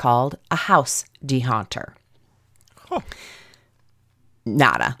 who they called a house dehaunter. Huh.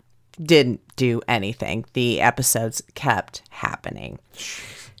 Nada. Didn't do anything. The episodes kept happening.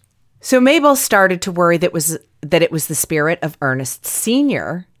 So Maybelle started to worry that it was the spirit of Ernest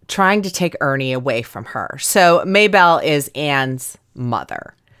Sr. trying to take Ernie away from her. So Maybelle is Anne's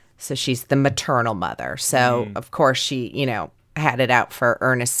mother. So she's the maternal mother. So, of course, she, had it out for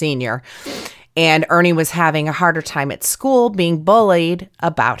Ernest Sr. And Ernie was having a harder time at school, being bullied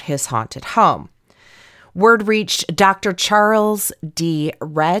about his haunted home. Word reached Dr. Charles D.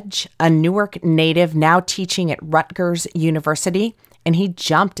 Reg, a Newark native now teaching at Rutgers University, and he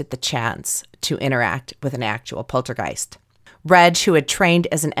jumped at the chance to interact with an actual poltergeist. Reg, who had trained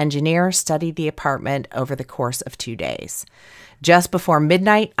as an engineer, studied the apartment over the course of 2 days. Just before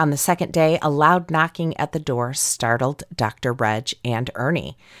midnight on the second day, a loud knocking at the door startled Dr. Reg and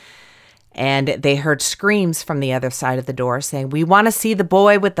Ernie. And they heard screams from the other side of the door saying, "We want to see the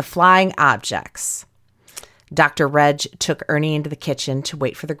boy with the flying objects." Dr. Reg took Ernie into the kitchen to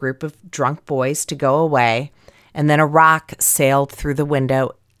wait for the group of drunk boys to go away, and then a rock sailed through the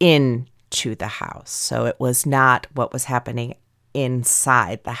window into the house. So it was not what was happening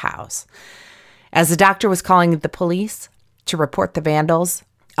inside the house. As the doctor was calling the police to report the vandals,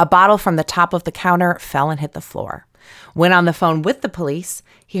 a bottle from the top of the counter fell and hit the floor. When on the phone with the police,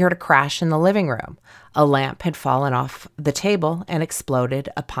 he heard a crash in the living room. A lamp had fallen off the table and exploded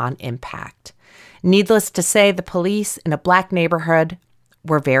upon impact. Needless to say, the police in a black neighborhood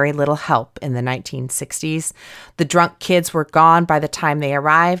were very little help in the 1960s. The drunk kids were gone by the time they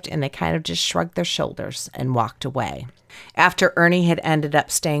arrived, and they kind of just shrugged their shoulders and walked away. After Ernie had ended up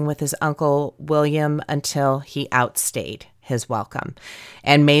staying with his uncle William until he outstayed his welcome,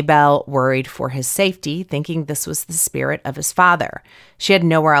 and Maybelle worried for his safety, thinking this was the spirit of his father. She had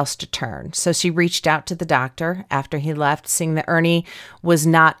nowhere else to turn, so she reached out to the doctor after he left, seeing that Ernie was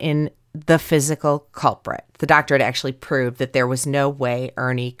not in the physical culprit. The doctor had actually proved that there was no way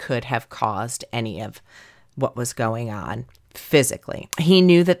Ernie could have caused any of what was going on physically. He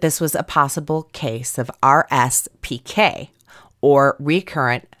knew that this was a possible case of RSPK, or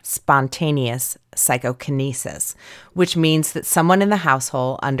recurrent spontaneous psychokinesis, which means that someone in the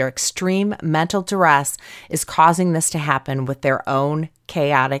household under extreme mental duress is causing this to happen with their own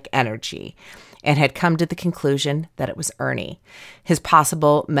chaotic energy, and had come to the conclusion that it was Ernie. His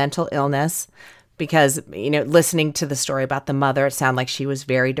possible mental illness, because, listening to the story about the mother, it sounded like she was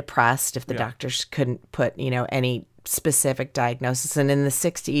very depressed if the doctors couldn't put, any specific diagnosis. And in the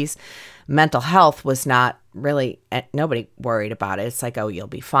 60s, mental health was not really, nobody worried about it. It's like, oh, you'll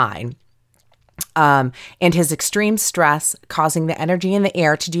be fine. And his extreme stress causing the energy in the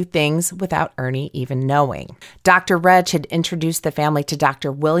air to do things without Ernie even knowing. Dr. Reg had introduced the family to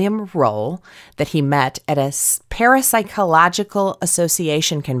Dr. William Roll that he met at a Parapsychological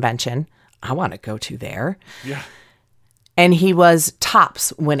Association convention. I want to go to there. Yeah. And he was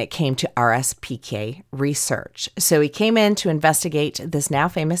tops when it came to RSPK research. So he came in to investigate this now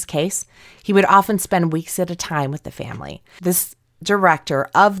famous case. He would often spend weeks at a time with the family. This director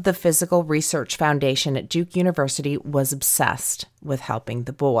of the Physical Research Foundation at Duke University was obsessed with helping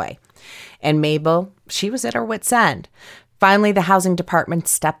the boy. And Mabel, she was at her wit's end. Finally, the housing department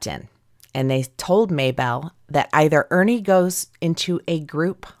stepped in, and they told Mabel that either Ernie goes into a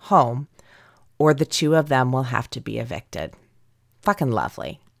group home or the two of them will have to be evicted. Fucking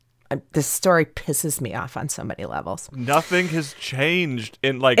lovely. This story pisses me off on so many levels. Nothing has changed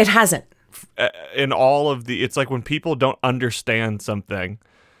in It hasn't. In all of it's like when people don't understand something,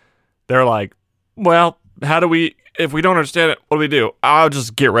 they're like, well, if we don't understand it, what do we do? I'll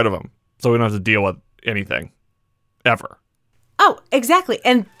just get rid of them so we don't have to deal with anything ever. Oh, exactly.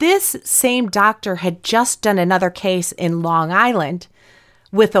 And this same doctor had just done another case in Long Island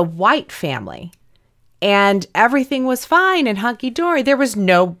with a white family, and everything was fine and hunky-dory. There was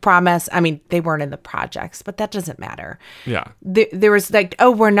no promise. I mean, they weren't in the projects, but that doesn't matter. Yeah. There was like,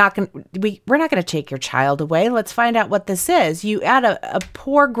 oh, we're not going to take your child away. Let's find out what this is. You add a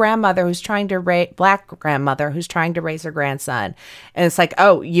poor grandmother who's trying to black grandmother who's trying to raise her grandson. And it's like,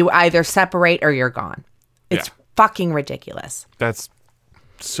 oh, you either separate or you're gone. It's fucking ridiculous. That's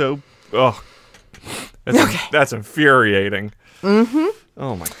so, that's infuriating. Mm-hmm.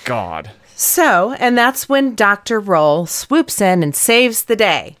 Oh my God. So, and that's when Dr. Roll swoops in and saves the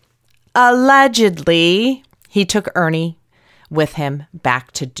day. Allegedly, he took Ernie with him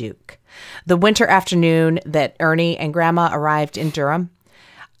back to Duke. The winter afternoon that Ernie and Grandma arrived in Durham,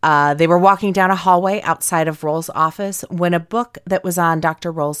 they were walking down a hallway outside of Roll's office when a book that was on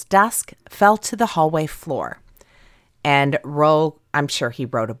Dr. Roll's desk fell to the hallway floor. And Roll, I'm sure he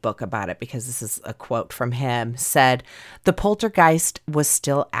wrote a book about it because this is a quote from him, said, "The poltergeist was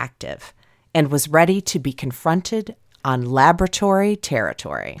still active and was ready to be confronted on laboratory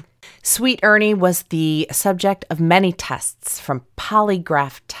territory." Sweet Ernie was the subject of many tests, from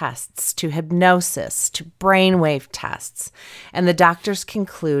polygraph tests to hypnosis to brainwave tests, and the doctors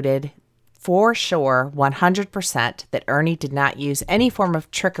concluded for sure 100% that Ernie did not use any form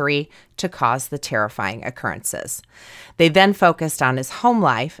of trickery to cause the terrifying occurrences. They then focused on his home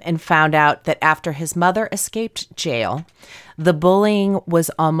life and found out that after his mother escaped jail, the bullying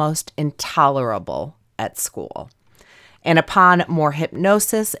was almost intolerable at school. And upon more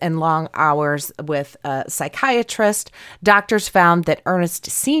hypnosis and long hours with a psychiatrist, doctors found that Ernest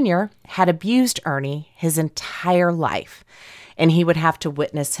Sr. had abused Ernie his entire life, and he would have to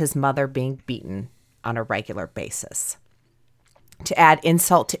witness his mother being beaten on a regular basis. To add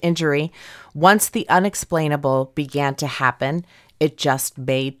insult to injury, once the unexplainable began to happen, it just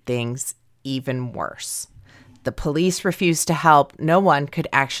made things even worse. The police refused to help. No one could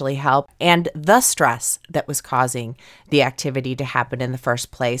actually help. And the stress that was causing the activity to happen in the first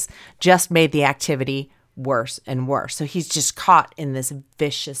place just made the activity worse and worse. So he's just caught in this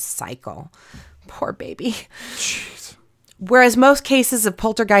vicious cycle. Poor baby. Jeez. Whereas most cases of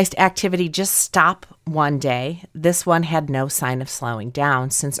poltergeist activity just stop one day, this one had no sign of slowing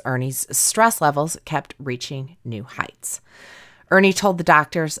down since Ernie's stress levels kept reaching new heights. Ernie told the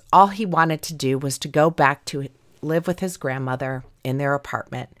doctors all he wanted to do was to go back to live with his grandmother in their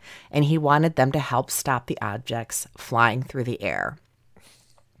apartment, and he wanted them to help stop the objects flying through the air.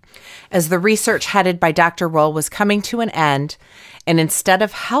 As the research headed by Dr. Roll was coming to an end, and instead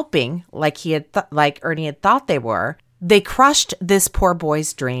of helping like Ernie had thought they were, they crushed this poor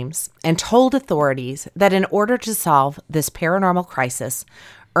boy's dreams and told authorities that in order to solve this paranormal crisis,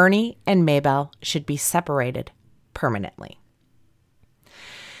 Ernie and Mabel should be separated permanently.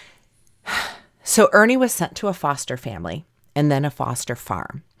 So Ernie was sent to a foster family and then a foster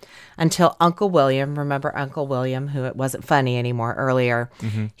farm. until Uncle William, remember Uncle William, who it wasn't funny anymore earlier,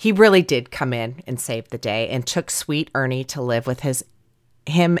 he really did come in and save the day and took sweet Ernie to live with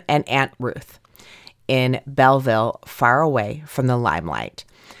him and Aunt Ruth in Belleville, far away from the limelight.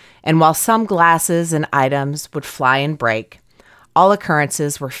 And while some glasses and items would fly and break, all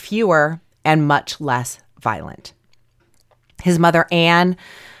occurrences were fewer and much less violent. His mother, Anne,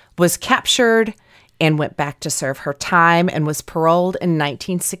 was captured and went back to serve her time and was paroled in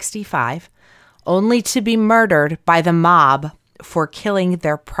 1965, only to be murdered by the mob for killing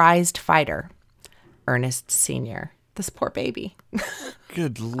their prized fighter, Ernest Sr. This poor baby.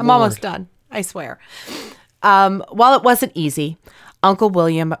 Good Lord. I'm almost done, I swear. While it wasn't easy, Uncle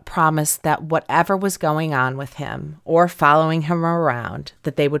William promised that whatever was going on with him or following him around,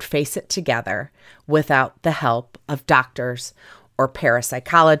 that they would face it together without the help of doctors or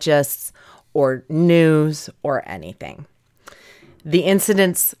parapsychologists or news or anything. The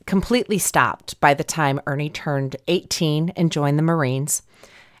incidents completely stopped by the time Ernie turned 18 and joined the Marines.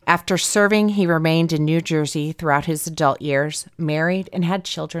 After serving, he remained in New Jersey throughout his adult years, married and had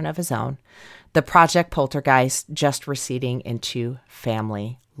children of his own. The Project Poltergeist just receding into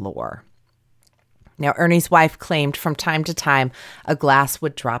family lore. Now, Ernie's wife claimed from time to time a glass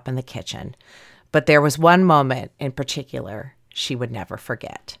would drop in the kitchen, but there was one moment in particular she would never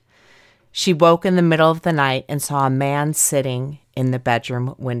forget. She woke in the middle of the night and saw a man sitting in the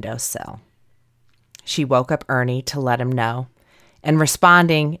bedroom windowsill. She woke up Ernie to let him know, and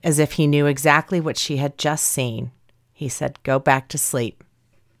responding as if he knew exactly what she had just seen, he said, "Go back to sleep.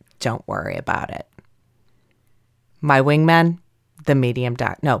 Don't worry about it." My wingman,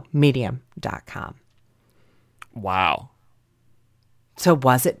 medium.com. Wow. So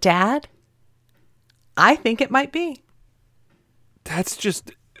was it Dad? I think it might be. That's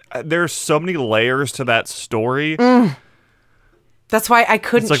just, there's so many layers to that story. That's why I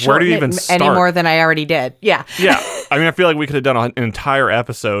couldn't It's like, where do you even any start? more than I already did. Yeah. Yeah. I mean, I feel like we could have done an entire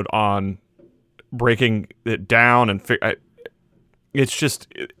episode on breaking it down and it's just,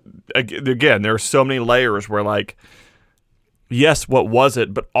 again, there are so many layers where, like, yes, what was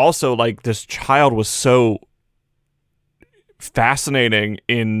it? But also, like, this child was so fascinating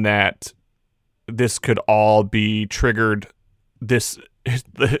in that this could all be triggered, this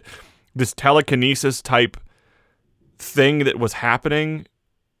telekinesis type thing that was happening.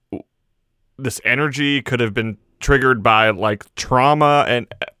 This energy could have been triggered by, like, trauma,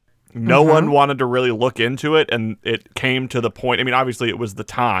 and no one wanted to really look into it, and it came to the point. I mean, obviously it was the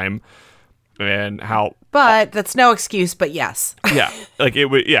time and how, But that's no excuse, but yes. yeah, like it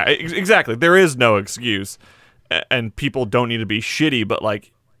would, yeah, exactly. There is no excuse, and people don't need to be shitty, but,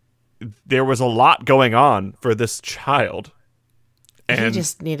 like, there was a lot going on for this child. And He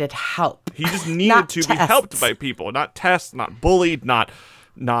just needed help. he just needed Not to be tests. helped by people, not tests, not bullied, not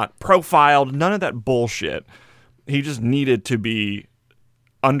profiled, none of that bullshit. He just needed to be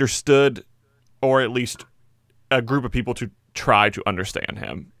understood, or at least a group of people to try to understand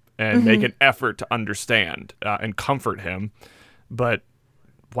him and make an effort to understand and comfort him. But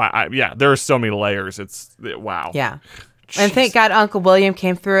wow, there are so many layers. It's wow. Yeah. And thank God Uncle William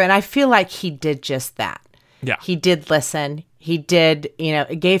came through, and I feel like he did just that. Yeah. He did listen. He did,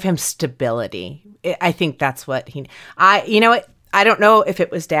 it gave him stability. I think that's what I don't know if it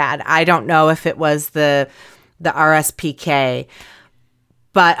was Dad. I don't know if it was the RSPK.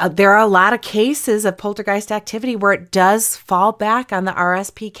 But there are a lot of cases of poltergeist activity where it does fall back on the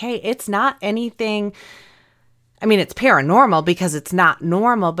RSPK. It's not anything, I mean, it's paranormal because it's not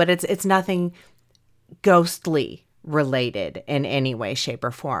normal, but it's nothing ghostly related in any way, shape,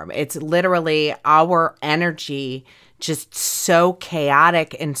 or form. It's literally our energy just so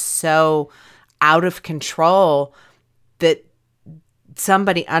chaotic and so out of control that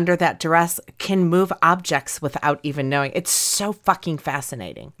somebody under that duress can move objects without even knowing. It's so fucking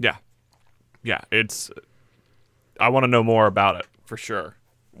fascinating. Yeah. I want to know more about it for sure.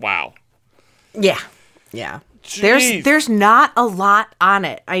 Wow. Yeah. Jeez. There's not a lot on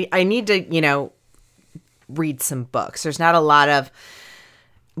it. I need to, read some books. There's not a lot of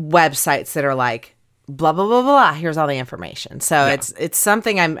websites that are like blah blah blah blah. Here's all the information. So it's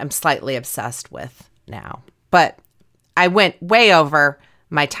something I'm slightly obsessed with now. But I went way over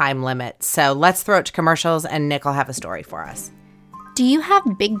my time limit. So let's throw it to commercials, and Nick will have a story for us. Do you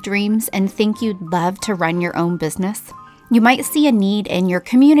have big dreams and think you'd love to run your own business? You might see a need in your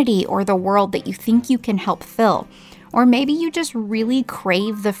community or the world that you think you can help fill. Or maybe you just really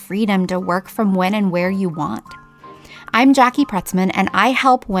crave the freedom to work from when and where you want. I'm Jackie Pretzman, and I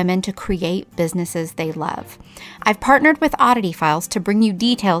help women to create businesses they love. I've partnered with Oddity Files to bring you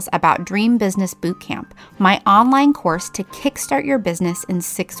details about Dream Business Bootcamp, my online course to kickstart your business in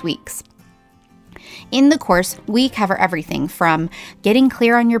 6 weeks. In the course, we cover everything from getting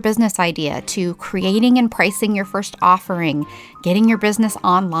clear on your business idea to creating and pricing your first offering, getting your business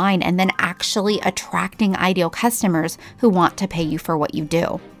online, and then actually attracting ideal customers who want to pay you for what you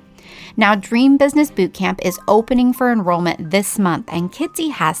do. Now, Dream Business Bootcamp is opening for enrollment this month, and Kitsy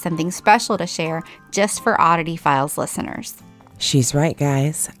has something special to share just for Oddity Files listeners. She's right,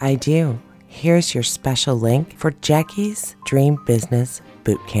 guys. I do. Here's your special link for Jackie's Dream Business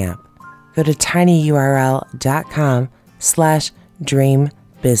Bootcamp. Go to tinyurl.com/Dream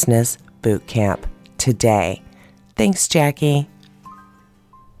Business Bootcamp today. Thanks, Jackie.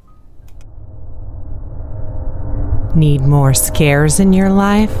 Need more scares in your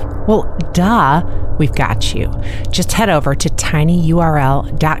life? Well, duh, we've got you. Just head over to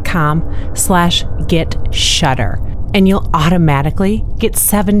tinyurl.com/GetShudder and you'll automatically get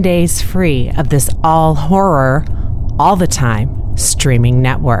 7 days free of this all horror, all the time streaming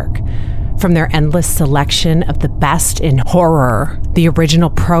network. From their endless selection of the best in horror, the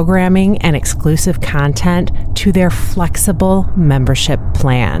original programming and exclusive content, to their flexible membership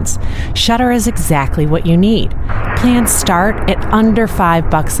plans, Shudder is exactly what you need. Plans start at under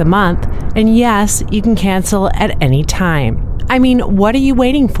 $5 a month, and yes, you can cancel at any time. I mean, what are you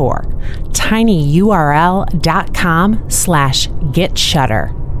waiting for?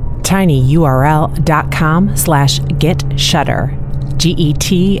 tinyurl.com/GetShudder. tinyurl.com/GetShudder. GetShudder.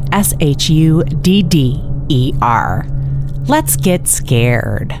 Let's get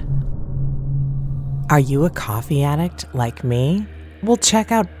scared. Are you a coffee addict like me? Well,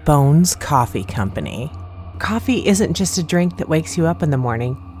 check out Bones Coffee Company. Coffee isn't just a drink that wakes you up in the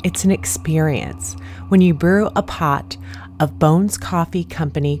morning. It's an experience. When you brew a pot of Bones Coffee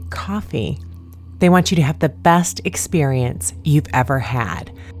Company coffee, they want you to have the best experience you've ever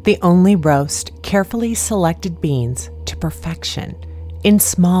had. They only roast carefully selected beans to perfection in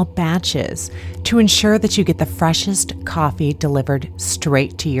small batches to ensure that you get the freshest coffee delivered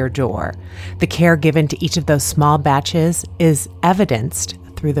straight to your door. The care given to each of those small batches is evidenced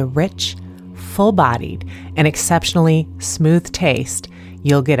through the rich, full-bodied, and exceptionally smooth taste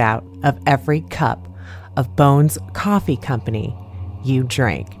you'll get out of every cup of Bones Coffee Company you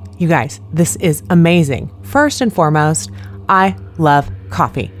drink. You guys, this is amazing. First and foremost, I love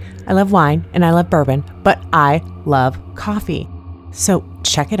coffee. I love wine and I love bourbon, but I love coffee. So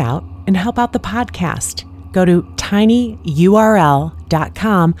check it out and help out the podcast. Go to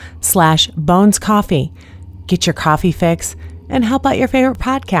tinyurl.com/bonescoffee. Get your coffee fix and help out your favorite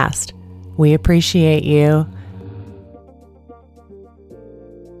podcast. We appreciate you.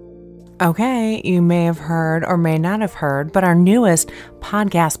 Okay, you may have heard or may not have heard, but our newest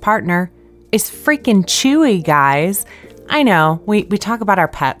podcast partner is freaking Chewy, guys. I know, we talk about our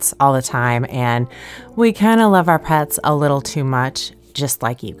pets all the time, and we kind of love our pets a little too much, just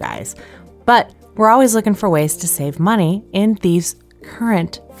like you guys. But we're always looking for ways to save money in these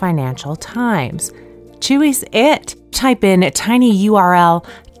current financial times. Chewy's it. Type in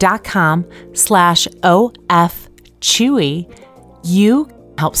tinyurl.com/OFChewy. You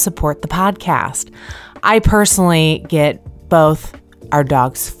help support the podcast. I personally get both our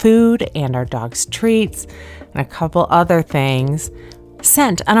dog's food and our dog's treats and a couple other things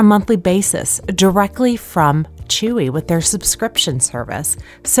sent on a monthly basis directly from Chewy with their subscription service.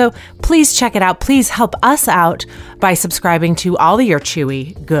 So please check it out. Please help us out by subscribing to all of your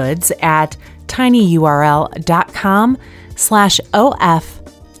Chewy goods at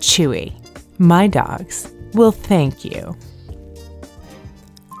tinyurl.com/OFChewy. My dogs will thank you.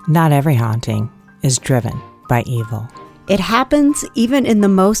 Not every haunting is driven by evil. It happens even in the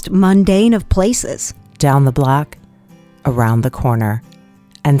most mundane of places. Down the block, around the corner,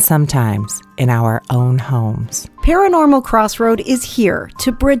 and sometimes in our own homes. Paranormal Crossroad is here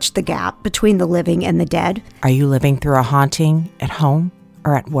to bridge the gap between the living and the dead. Are you living through a haunting at home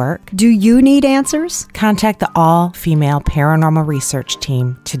or at work? Do you need answers? Contact the all-female paranormal research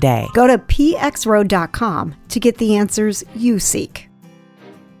team today. Go to pxroad.com to get the answers you seek.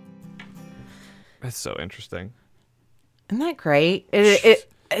 That's so interesting. Isn't that great? It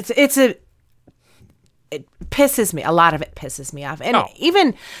pisses me. A lot of it pisses me off. And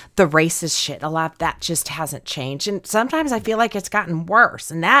even the racist shit, a lot of that just hasn't changed. And sometimes I feel like it's gotten worse,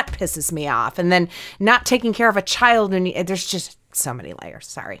 and that pisses me off. And then not taking care of a child, and there's just so many layers.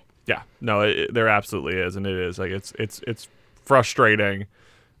 Sorry. Yeah, no, there absolutely is. And it is like, it's frustrating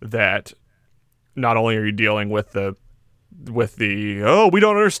that not only are you dealing with the, oh, we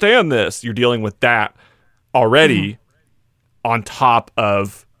don't understand this. You're dealing with that already. on top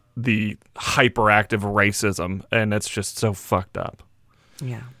of the hyperactive racism, and it's just so fucked up.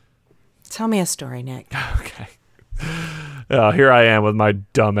 Yeah. Tell me a story, Nick. Okay. Here I am with my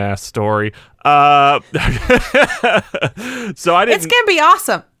dumbass story. So I didn't. It's gonna be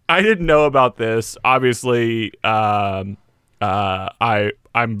awesome. I didn't know about this. Obviously, I'm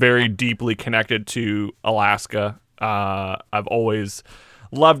very deeply connected to Alaska. I've always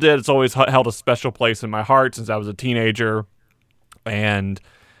loved it. It's always held a special place in my heart since I was a teenager. And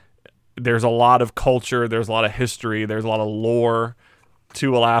there's a lot of culture, there's a lot of history, there's a lot of lore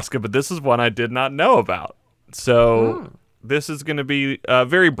to Alaska, but this is one I did not know about. So this is going to be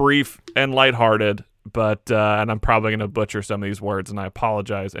very brief and lighthearted, but and I'm probably going to butcher some of these words, and I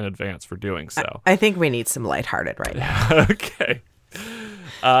apologize in advance for doing so. I think we need some lighthearted right now. Okay.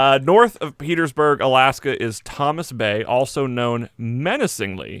 North of Petersburg, Alaska is Thomas Bay, also known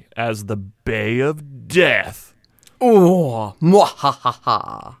menacingly as the Bay of Death. Oh,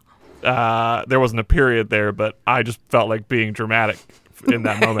 mwahaha. There wasn't a period there, but I just felt like being dramatic in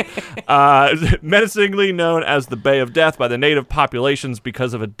that moment. Menacingly known as the Bay of Death by the native populations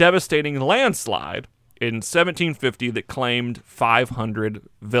because of a devastating landslide in 1750 that claimed 500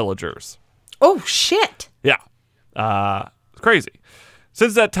 villagers. Oh, shit. Yeah. It's crazy.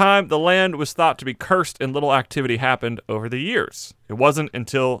 Since that time, the land was thought to be cursed and little activity happened over the years. It wasn't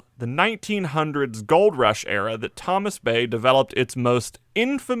until the 1900s gold rush era that Thomas Bay developed its most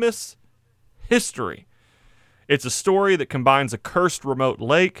infamous history. It's a story that combines a cursed remote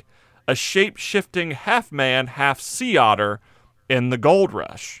lake, a shape-shifting half-man, half-sea otter, and the gold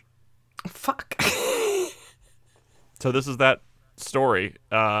rush. Fuck. So this is that story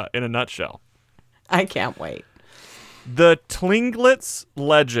in a nutshell. I can't wait. The Tlingits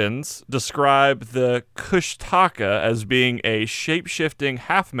legends describe the Kushtaka as being a shape-shifting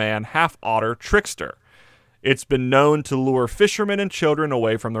half-man, half-otter trickster. It's been known to lure fishermen and children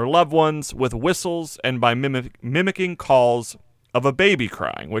away from their loved ones with whistles and by mimicking calls of a baby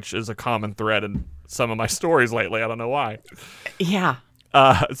crying, which is a common thread in some of my stories lately. I don't know why. Yeah.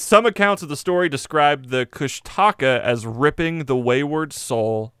 Some accounts of the story describe the Kushtaka as ripping the wayward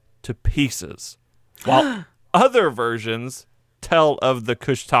soul to pieces, while other versions tell of the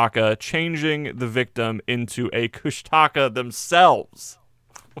Kushtaka changing the victim into a Kushtaka themselves.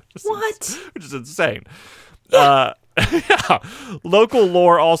 Which is insane. Yeah. Local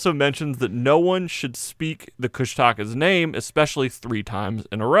lore also mentions that no one should speak the Kushtaka's name, especially 3 times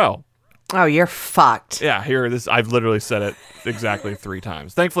in a row. Oh, you're fucked. Yeah, I've literally said it exactly 3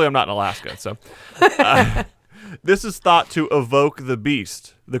 times. Thankfully, I'm not in Alaska, so... This is thought to evoke the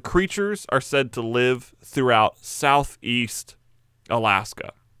beast. The creatures are said to live throughout southeast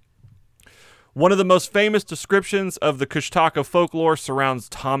Alaska. One of the most famous descriptions of the Kushtaka folklore surrounds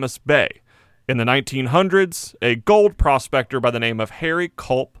Thomas Bay. In the 1900s, a gold prospector by the name of Harry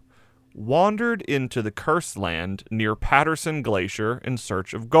Culp wandered into the cursed land near Patterson Glacier in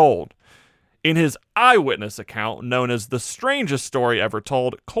search of gold. In his eyewitness account, known as The Strangest Story Ever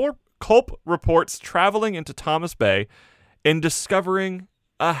Told, Culp reports traveling into Thomas Bay and discovering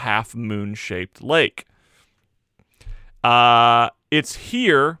a half-moon-shaped lake. It's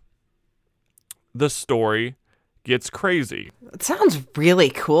here the story gets crazy. It sounds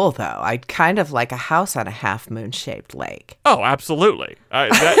really cool, though. I'd kind of like a house on a half-moon-shaped lake. Oh, absolutely.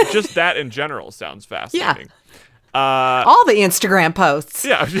 Just that in general sounds fascinating. Yeah. All the Instagram posts.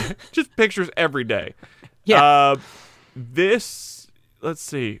 Yeah, just pictures every day. Yeah. Let's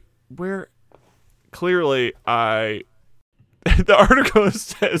see. Where clearly the article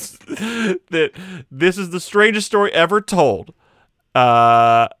says that this is the strangest story ever told.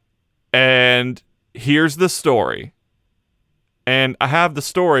 And here's the story. And I have the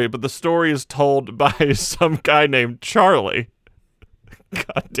story, but the story is told by some guy named Charlie.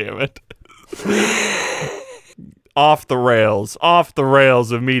 God damn it. Off the rails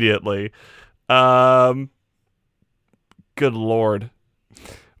immediately. Good Lord.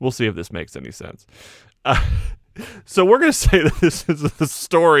 We'll see if this makes any sense. So we're going to say that this is the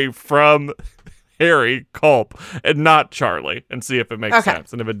story from Harry Culp and not Charlie and see if it makes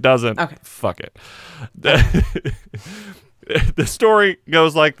sense. And if it doesn't, fuck it. The story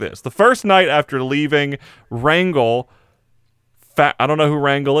goes like this. The first night after leaving Wrangell, I don't know who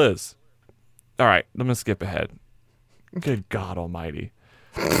Wrangell is. All right, I'm going to skip ahead. Good God almighty.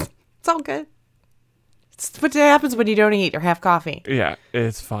 It's all good. It's what happens when you don't eat or have coffee. Yeah,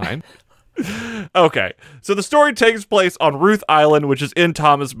 it's fine. Okay, so the story takes place on Ruth Island, which is in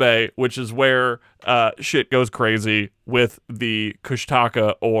Thomas Bay, which is where shit goes crazy with the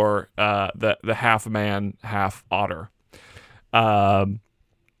Kushtaka or the half-man, half-otter. So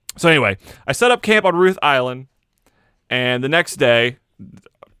anyway, I set up camp on Ruth Island, And the next day,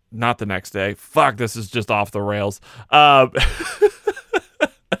 not the next day, fuck, this is just off the rails.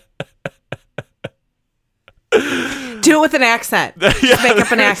 Do it with an accent. Just make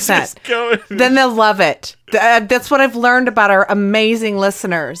up an accent. Then they'll love it. That's what I've learned about our amazing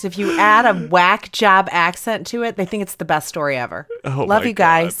listeners. If you add a whack job accent to it, they think it's the best story ever. Oh, love you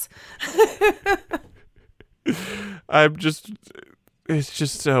guys. It's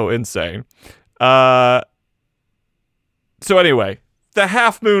just so insane. So anyway, the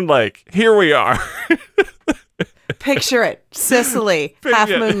Half Moon Lake. Here we are. Picture it. Sicily, Half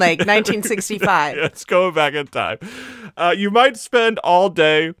Moon Lake, 1965. It's going back in time. You might spend all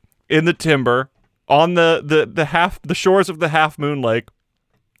day in the timber on the shores of the Half Moon Lake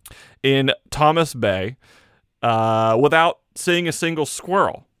in Thomas Bay without seeing a single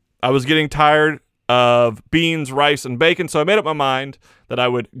squirrel. I was getting tired of beans, rice, and bacon, so I made up my mind that I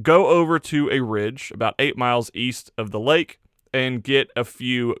would go over to a ridge about 8 miles east of the lake and get a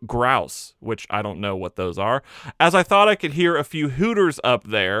few grouse, which I don't know what those are, as I thought I could hear a few hooters up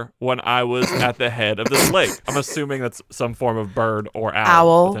there when I was at the head of this lake. I'm assuming that's some form of bird or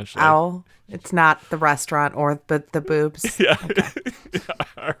owl. Potentially. Owl. It's not the restaurant or the boobs. Yeah. Okay.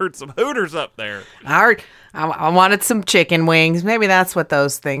 I heard some hooters up there. I wanted some chicken wings. Maybe that's what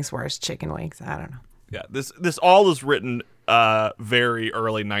those things were, is chicken wings. I don't know. Yeah, this all is written very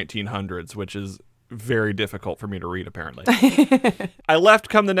early 1900s, which is very difficult for me to read, apparently. I left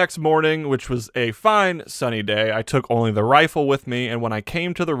come the next morning, which was a fine sunny day. I took only the rifle with me, and when I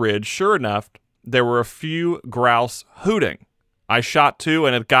came to the ridge, sure enough, there were a few grouse hooting. I shot 2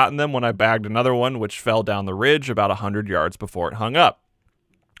 and had gotten them when I bagged another one, which fell down the ridge about 100 yards before it hung up.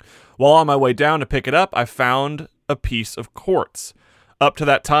 While on my way down to pick it up, I found a piece of quartz. Up to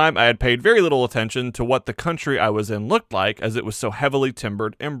that time, I had paid very little attention to what the country I was in looked like, as it was so heavily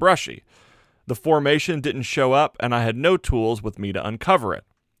timbered and brushy. The formation didn't show up, and I had no tools with me to uncover it.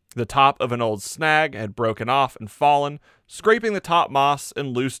 The top of an old snag had broken off and fallen, scraping the top moss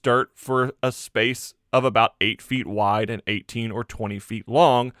and loose dirt for a space of about 8 feet wide and 18 or 20 feet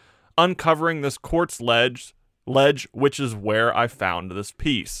long, uncovering this quartz ledge, which is where I found this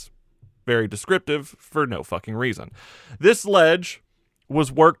piece. Very descriptive for no fucking reason. This ledge was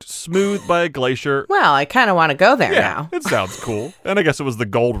worked smooth by a glacier. Well, I kind of want to go there now. It sounds cool. And I guess it was the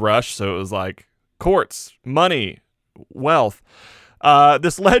gold rush, so it was like quartz, money, wealth.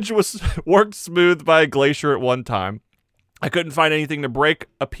 This ledge was worked smooth by a glacier at one time. I couldn't find anything to break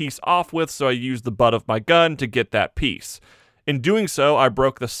a piece off with, so I used the butt of my gun to get that piece. In doing so, I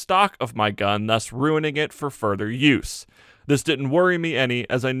broke the stock of my gun, thus ruining it for further use. This didn't worry me any,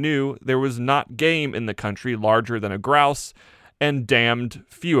 as I knew there was not game in the country larger than a grouse, and damned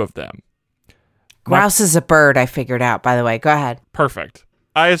few of them. Grouse is a bird, I figured out, by the way. Go ahead. Perfect.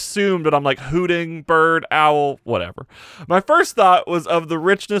 I assumed that I'm like hooting, bird, owl, whatever. My first thought was of the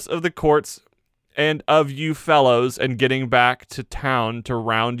richness of the quartz and of you fellows and getting back to town to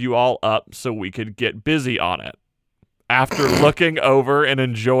round you all up so we could get busy on it. After looking over and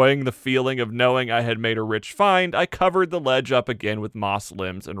enjoying the feeling of knowing I had made a rich find, I covered the ledge up again with moss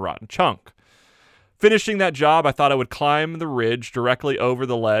limbs and rotten chunk. Finishing that job, I thought I would climb the ridge directly over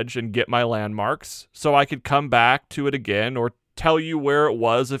the ledge and get my landmarks so I could come back to it again or tell you where it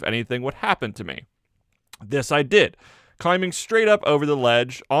was if anything would happen to me. This I did, climbing straight up over the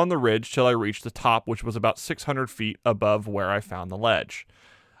ledge on the ridge till I reached the top, which was about 600 feet above where I found the ledge.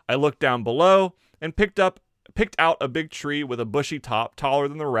 I looked down below and picked out a big tree with a bushy top taller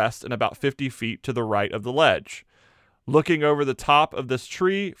than the rest and about 50 feet to the right of the ledge. Looking over the top of this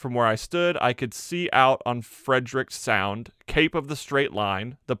tree from where I stood, I could see out on Frederick Sound, Cape of the Straight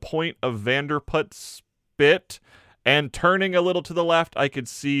Line, the point of Vanderput Spit, and turning a little to the left, I could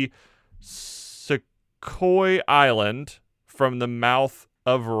see Secoy Island from the mouth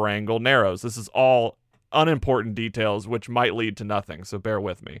of Wrangell Narrows. This is all unimportant details, which might lead to nothing, so bear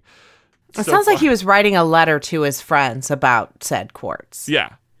with me. It sounds like he was writing a letter to his friends about said quartz.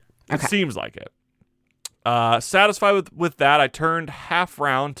 Yeah, it seems like it. Satisfied with that, I turned half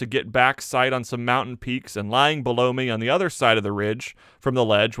round to get back sight on some mountain peaks, and lying below me on the other side of the ridge from the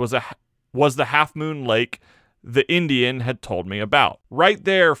ledge was the Half Moon Lake the Indian had told me about. Right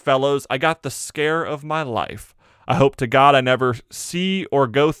there, fellows, I got the scare of my life. I hope to God I never see or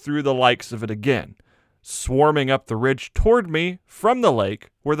go through the likes of it again. Swarming up the ridge toward me from the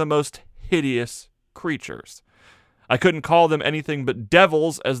lake were the most hideous creatures. I couldn't call them anything but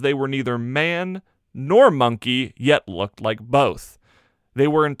devils, as they were neither man nor monkey, yet looked like both. They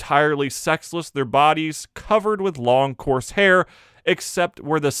were entirely sexless, their bodies covered with long, coarse hair, except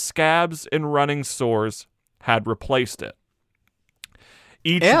where the scabs and running sores had replaced it.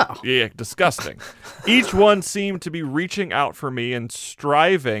 Yeah, disgusting. Each one seemed to be reaching out for me and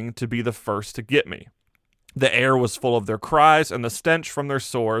striving to be the first to get me. The air was full of their cries, and the stench from their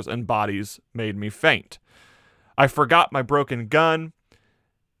sores and bodies made me faint. I forgot my broken gun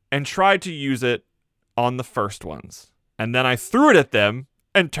and tried to use it on the first ones. And then I threw it at them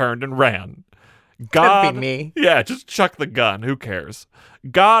and turned and ran. God, Could be me. Yeah, just chuck the gun. Who cares?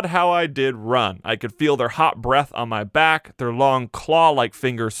 God, how I did run. I could feel their hot breath on my back. Their long claw-like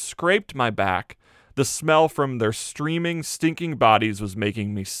fingers scraped my back. The smell from their streaming, stinking bodies was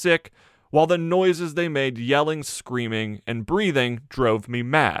making me sick, while the noises they made, yelling, screaming, and breathing, drove me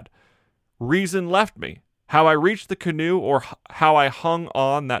mad. Reason left me. How I reached the canoe or how I hung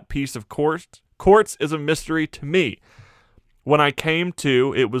on that piece of quartz is a mystery to me. When I came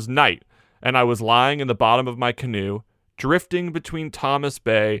to, it was night, and I was lying in the bottom of my canoe, drifting between Thomas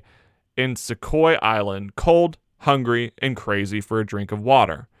Bay and Sequoia Island, cold, hungry, and crazy for a drink of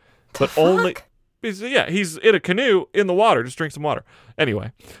water. He's in a canoe in the water. Just drink some water.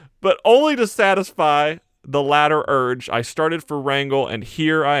 Anyway, but only to satisfy the latter urge, I started for Wrangell, and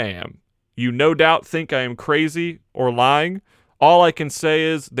here I am. You no doubt think I am crazy or lying. All I can say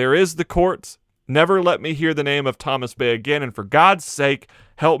is, there is the quartz. Never let me hear the name of Thomas Bay again, and for God's sake,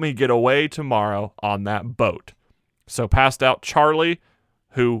 help me get away tomorrow on that boat. So passed out Charlie,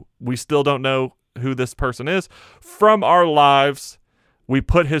 who we still don't know who this person is, from our lives. We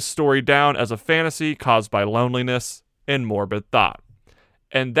put his story down as a fantasy caused by loneliness and morbid thought.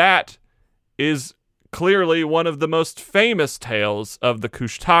 And that is clearly one of the most famous tales of the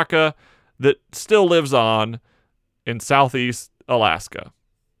Kushtaka that still lives on in Southeast Alaska.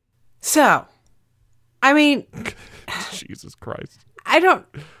 So, I mean, Jesus Christ. I don't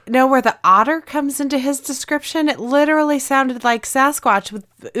know where the otter comes into his description. It literally sounded like Sasquatch with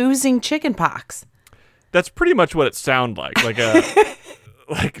oozing chicken pox. That's pretty much what it sounded like. Like a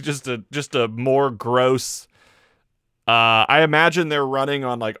like just a more gross I imagine they're running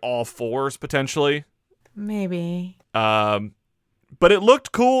on like all fours potentially. Maybe. But it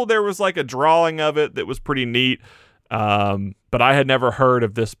looked cool. There was like a drawing of it that was pretty neat. But I had never heard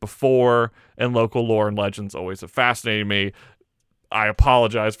of this before, and local lore and legends always have fascinated me. I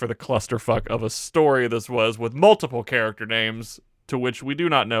apologize for the clusterfuck of a story this was with multiple character names, to which we do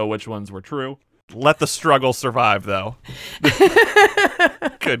not know which ones were true. Let the struggle survive, though.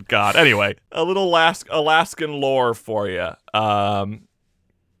 Good God. Anyway, a little Alaskan lore for you. And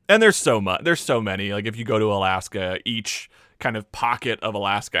there's so much. There's so many. Like if you go to Alaska, each kind of pocket of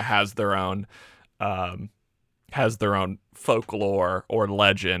Alaska has their own folklore or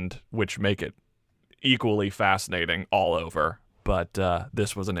legend, which make it equally fascinating all over. But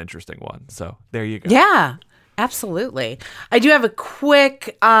this was an interesting one. So there you go. Yeah, absolutely. I do have a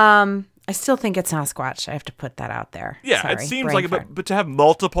quick, I still think it's Sasquatch. I have to put that out there. Yeah, Sorry, it seems brain like fart. but to have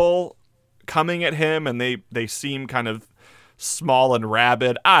multiple coming at him and they seem kind of small and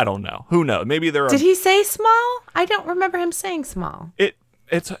rabid. I don't know. Who knows? Maybe they're Did he say small? I don't remember him saying small.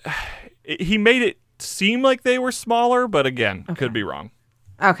 He made it seem like they were smaller, but again, could be wrong.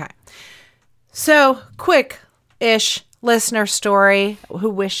 Okay. So, quick-ish listener story who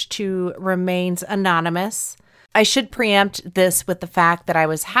wish to remain anonymous. I should preempt this with the fact that I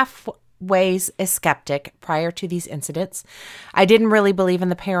was halfway a skeptic prior to these incidents. I didn't really believe in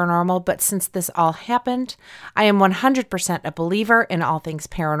the paranormal, but since this all happened, I am 100% a believer in all things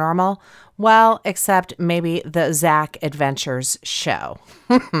paranormal. Well, except maybe the Zach Adventures show.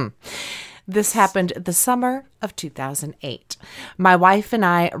 This happened the summer of 2008. My wife and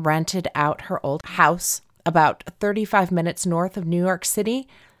I rented out her old house about 35 minutes north of New York City.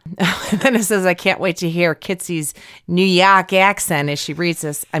 And then it says, I can't wait to hear Kitsy's New York accent as she reads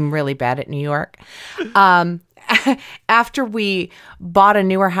this. I'm really bad at New York. After we bought a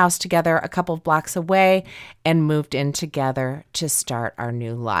newer house together a couple of blocks away and moved in together to start our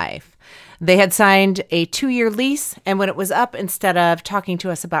new life. They had signed a 2-year lease, and when it was up, instead of talking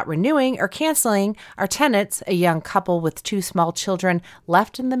to us about renewing or canceling, our tenants, a young couple with 2 small children,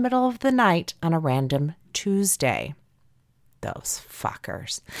 left in the middle of the night on a random Tuesday. Those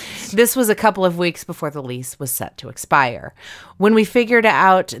fuckers. This was a couple of weeks before the lease was set to expire. When we figured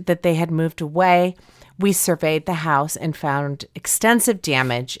out that they had moved away, we surveyed the house and found extensive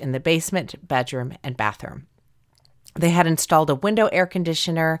damage in the basement, bedroom, and bathroom. They had installed a window air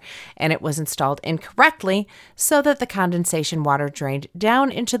conditioner, and it was installed incorrectly so that the condensation water drained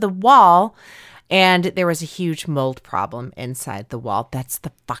down into the wall, and there was a huge mold problem inside the wall. That's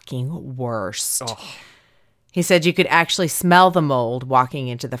the fucking worst. Oh. He said you could actually smell the mold walking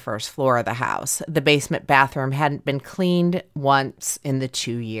into the first floor of the house. The basement bathroom hadn't been cleaned once in the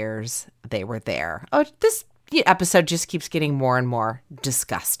 2 years they were there. Oh, this the episode just keeps getting more and more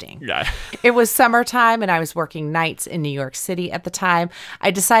disgusting. Yeah. It was summertime and I was working nights in New York City at the time. I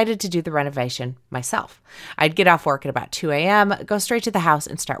decided to do the renovation myself. I'd get off work at about 2 a.m., go straight to the house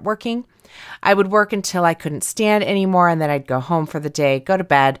and start working. I would work until I couldn't stand anymore, and then I'd go home for the day, go to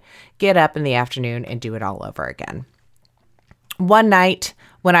bed, get up in the afternoon, and do it all over again. One night,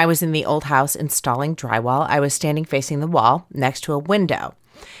 when I was in the old house installing drywall, I was standing facing the wall next to a window.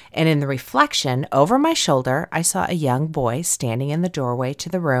 And in the reflection over my shoulder, I saw a young boy standing in the doorway to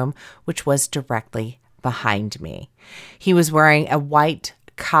the room, which was directly behind me. He was wearing a white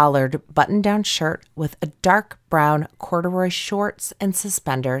collared button-down shirt with a dark brown corduroy shorts and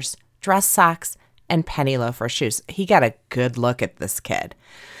suspenders, dress socks, and penny loafer shoes. He got a good look at this kid.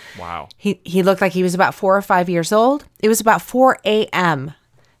 Wow. He looked like he was about 4 or 5 years old. It was about 4 a.m.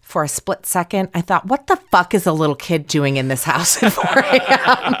 For a split second, I thought, what the fuck is a little kid doing in this house at 4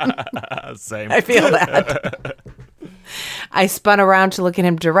 a.m.? Same. I feel that. I spun around to look at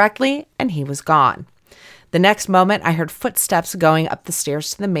him directly, and he was gone. The next moment, I heard footsteps going up the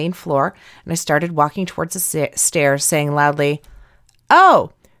stairs to the main floor, and I started walking towards the stairs, saying loudly,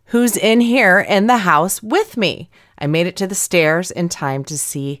 "Oh, who's in here in the house with me?" I made it to the stairs in time to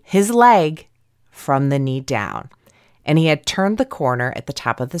see his leg from the knee down. And he had turned the corner at the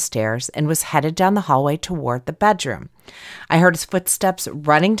top of the stairs and was headed down the hallway toward the bedroom. I heard his footsteps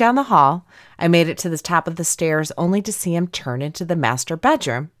running down the hall. I made it to the top of the stairs only to see him turn into the master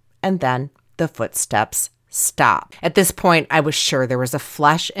bedroom, and then the footsteps stopped. At this point, I was sure there was a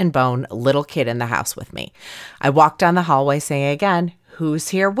flesh and bone little kid in the house with me. I walked down the hallway saying again, "Who's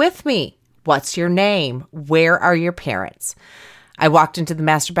here with me? What's your name? Where are your parents?" I walked into the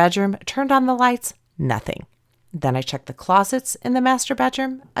master bedroom, turned on the lights, nothing. Then I checked the closets in the master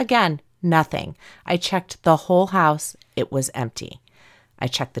bedroom. Again, nothing. I checked the whole house. It was empty. I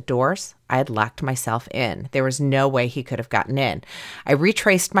checked the doors. I had locked myself in. There was no way he could have gotten in. I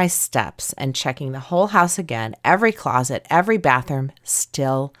retraced my steps and checking the whole house again, every closet, every bathroom,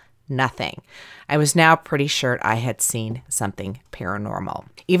 still nothing. I was now pretty sure I had seen something paranormal.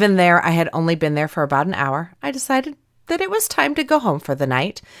 Even there, I had only been there for about an hour. I decided that it was time to go home for the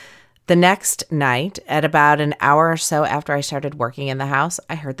night. The next night, at about an hour or so after I started working in the house,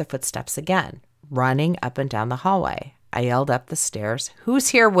 I heard the footsteps again, running up and down the hallway. I yelled up the stairs, "Who's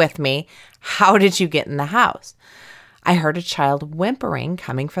here with me? How did you get in the house?" I heard a child whimpering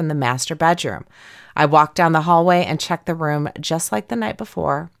coming from the master bedroom. I walked down the hallway and checked the room just like the night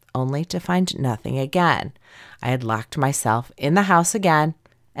before, only to find nothing again. I had locked myself in the house again,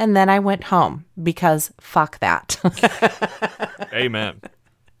 and then I went home because fuck that. Amen.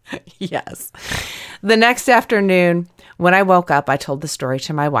 Yes. The next afternoon, when I woke up, I told the story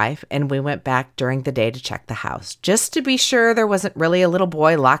to my wife, and we went back during the day to check the house, just to be sure there wasn't really a little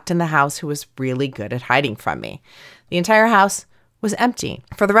boy locked in the house who was really good at hiding from me. The entire house was empty.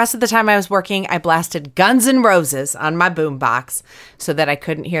 For the rest of the time I was working, I blasted Guns N' Roses on my boombox so that I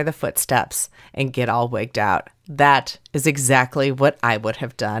couldn't hear the footsteps and get all wigged out. That is exactly what I would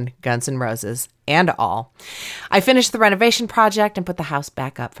have done, Guns N' Roses and all. I finished the renovation project and put the house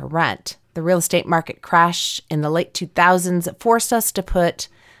back up for rent. The real estate market crash in the late 2000s forced us to put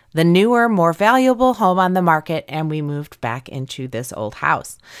the newer, more valuable home on the market, and we moved back into this old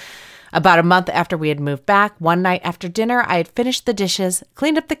house. About a month after we had moved back, one night after dinner, I had finished the dishes,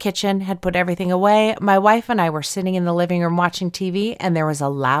 cleaned up the kitchen, had put everything away. My wife and I were sitting in the living room watching TV, and there was a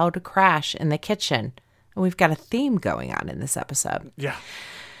loud crash in the kitchen. And we've got a theme going on in this episode. Yeah.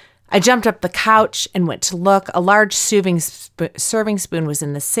 I jumped up the couch and went to look. A large serving spoon was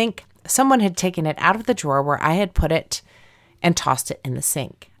in the sink. Someone had taken it out of the drawer where I had put it and tossed it in the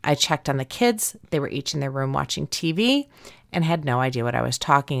sink. I checked on the kids. They were each in their room watching TV and had no idea what I was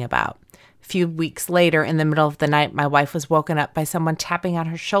talking about. A few weeks later, in the middle of the night, my wife was woken up by someone tapping on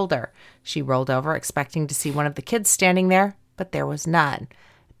her shoulder. She rolled over, expecting to see one of the kids standing there, but there was none.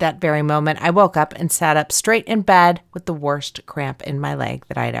 At that very moment, I woke up and sat up straight in bed with the worst cramp in my leg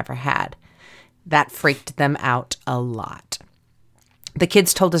that I had ever had. That freaked them out a lot. The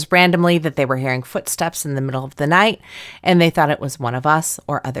kids told us randomly that they were hearing footsteps in the middle of the night, and they thought it was one of us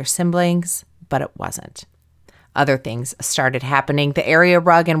or other siblings, but it wasn't. Other things started happening. The area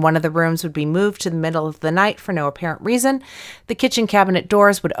rug in one of the rooms would be moved to the middle of the night for no apparent reason. The kitchen cabinet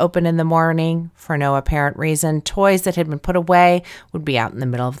doors would open in the morning for no apparent reason. Toys that had been put away would be out in the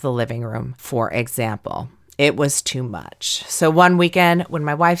middle of the living room, for example. It was too much. So one weekend, when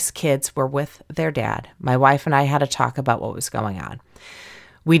my wife's kids were with their dad, my wife and I had a talk about what was going on.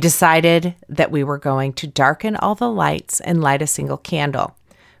 We decided that we were going to darken all the lights and light a single candle.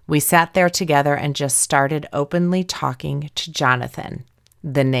 We sat there together and just started openly talking to Jonathan,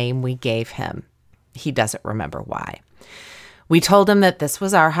 the name we gave him. He doesn't remember why. We told him that this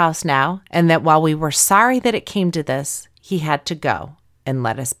was our house now, and that while we were sorry that it came to this, he had to go and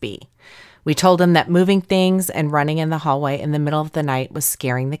let us be. We told him that moving things and running in the hallway in the middle of the night was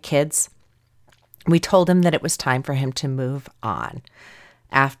scaring the kids. We told him that it was time for him to move on.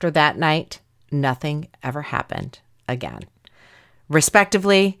 After that night, nothing ever happened again.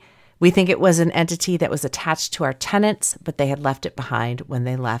 Respectively, we think it was an entity that was attached to our tenants, but they had left it behind when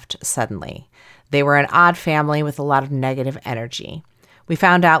they left suddenly. They were an odd family with a lot of negative energy. We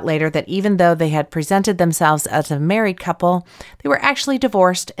found out later that even though they had presented themselves as a married couple, they were actually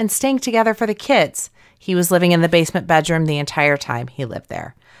divorced and staying together for the kids. He was living in the basement bedroom the entire time he lived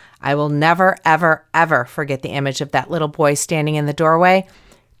there. I will never, ever, ever forget the image of that little boy standing in the doorway,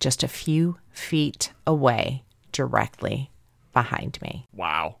 just a few feet away, directly behind me.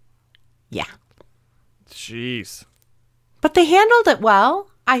 Wow. Yeah. Jeez. But they handled it well,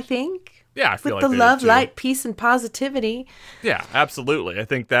 I think. Yeah, I feel with like the they love, did too. light, peace, and positivity. Yeah, absolutely. I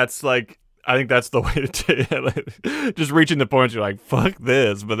think that's the way to take it. Just reaching the point you're like, fuck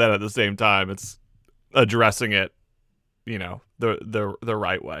this, but then at the same time, it's addressing it, the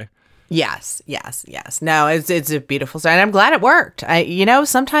right way. Yes. No, it's a beautiful story, and I'm glad it worked.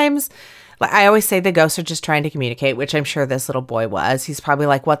 Sometimes, I always say the ghosts are just trying to communicate, which I'm sure this little boy was. He's probably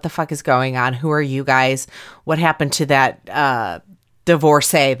like, what the fuck is going on? Who are you guys? What happened to that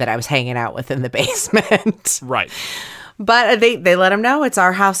divorcee that I was hanging out with in the basement? Right. But they let him know, it's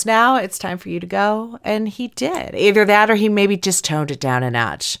our house now. It's time for you to go. And he did. Either that or he maybe just toned it down a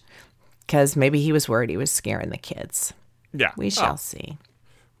notch because maybe he was worried he was scaring the kids. Yeah. We shall see.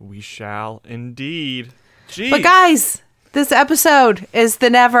 We shall indeed. Jeez. But guys, this episode is the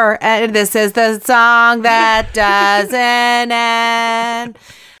never, and this is the song that doesn't end.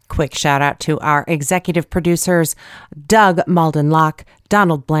 Quick shout out to our executive producers, Doug Malden-Locke,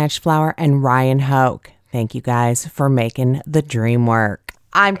 Donald Blanchflower, and Ryan Hoke. Thank you guys for making the dream work.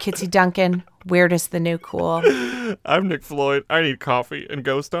 I'm Kitsy Duncan, weirdest the new cool. I'm Nick Floyd. I need coffee and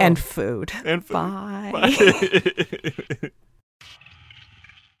ghost on. And food. Bye. Bye.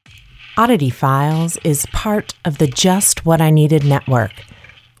 Oddity Files is part of the Just What I Needed network.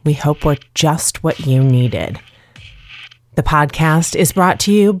 We hope we're just what you needed. The podcast is brought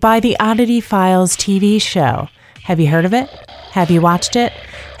to you by the Oddity Files TV show. Have you heard of it? Have you watched it?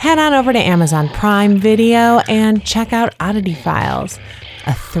 Head on over to Amazon Prime Video and check out Oddity Files,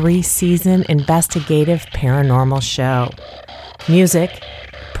 a 3-season investigative paranormal show. Music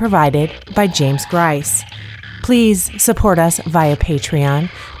provided by James Grice. Please support us via Patreon,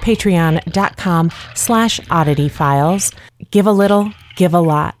 patreon.com/oddityfiles. Give a little, give a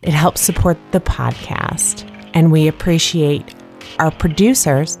lot. It helps support the podcast. And we appreciate our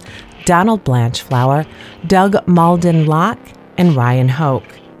producers, Donald Blanchflower, Doug Malden-Locke, and Ryan Hoke.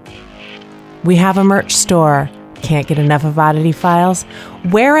 We have a merch store. Can't get enough of Oddity Files?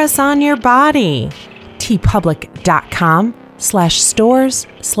 Wear us on your body.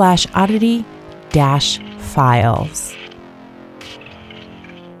 tpublic.com/stores/oddity-files.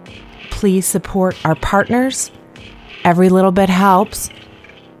 Please support our partners. Every little bit helps.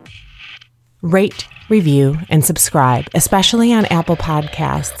 Rate, review, and subscribe, especially on Apple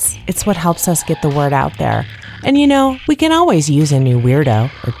Podcasts. It's what helps us get the word out there. And we can always use a new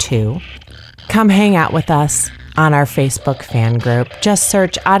weirdo or two. Come hang out with us on our Facebook fan group. Just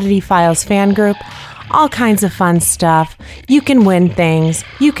search Oddity Files fan group. All kinds of fun stuff. You can win things.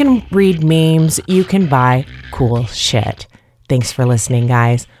 You can read memes. You can buy cool shit. Thanks for listening,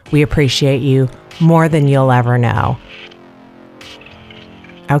 guys. We appreciate you more than you'll ever know.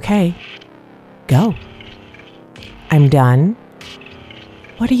 Okay. Go. I'm done.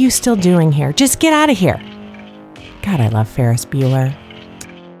 What are you still doing here? Just get out of here. God, I love Ferris Bueller.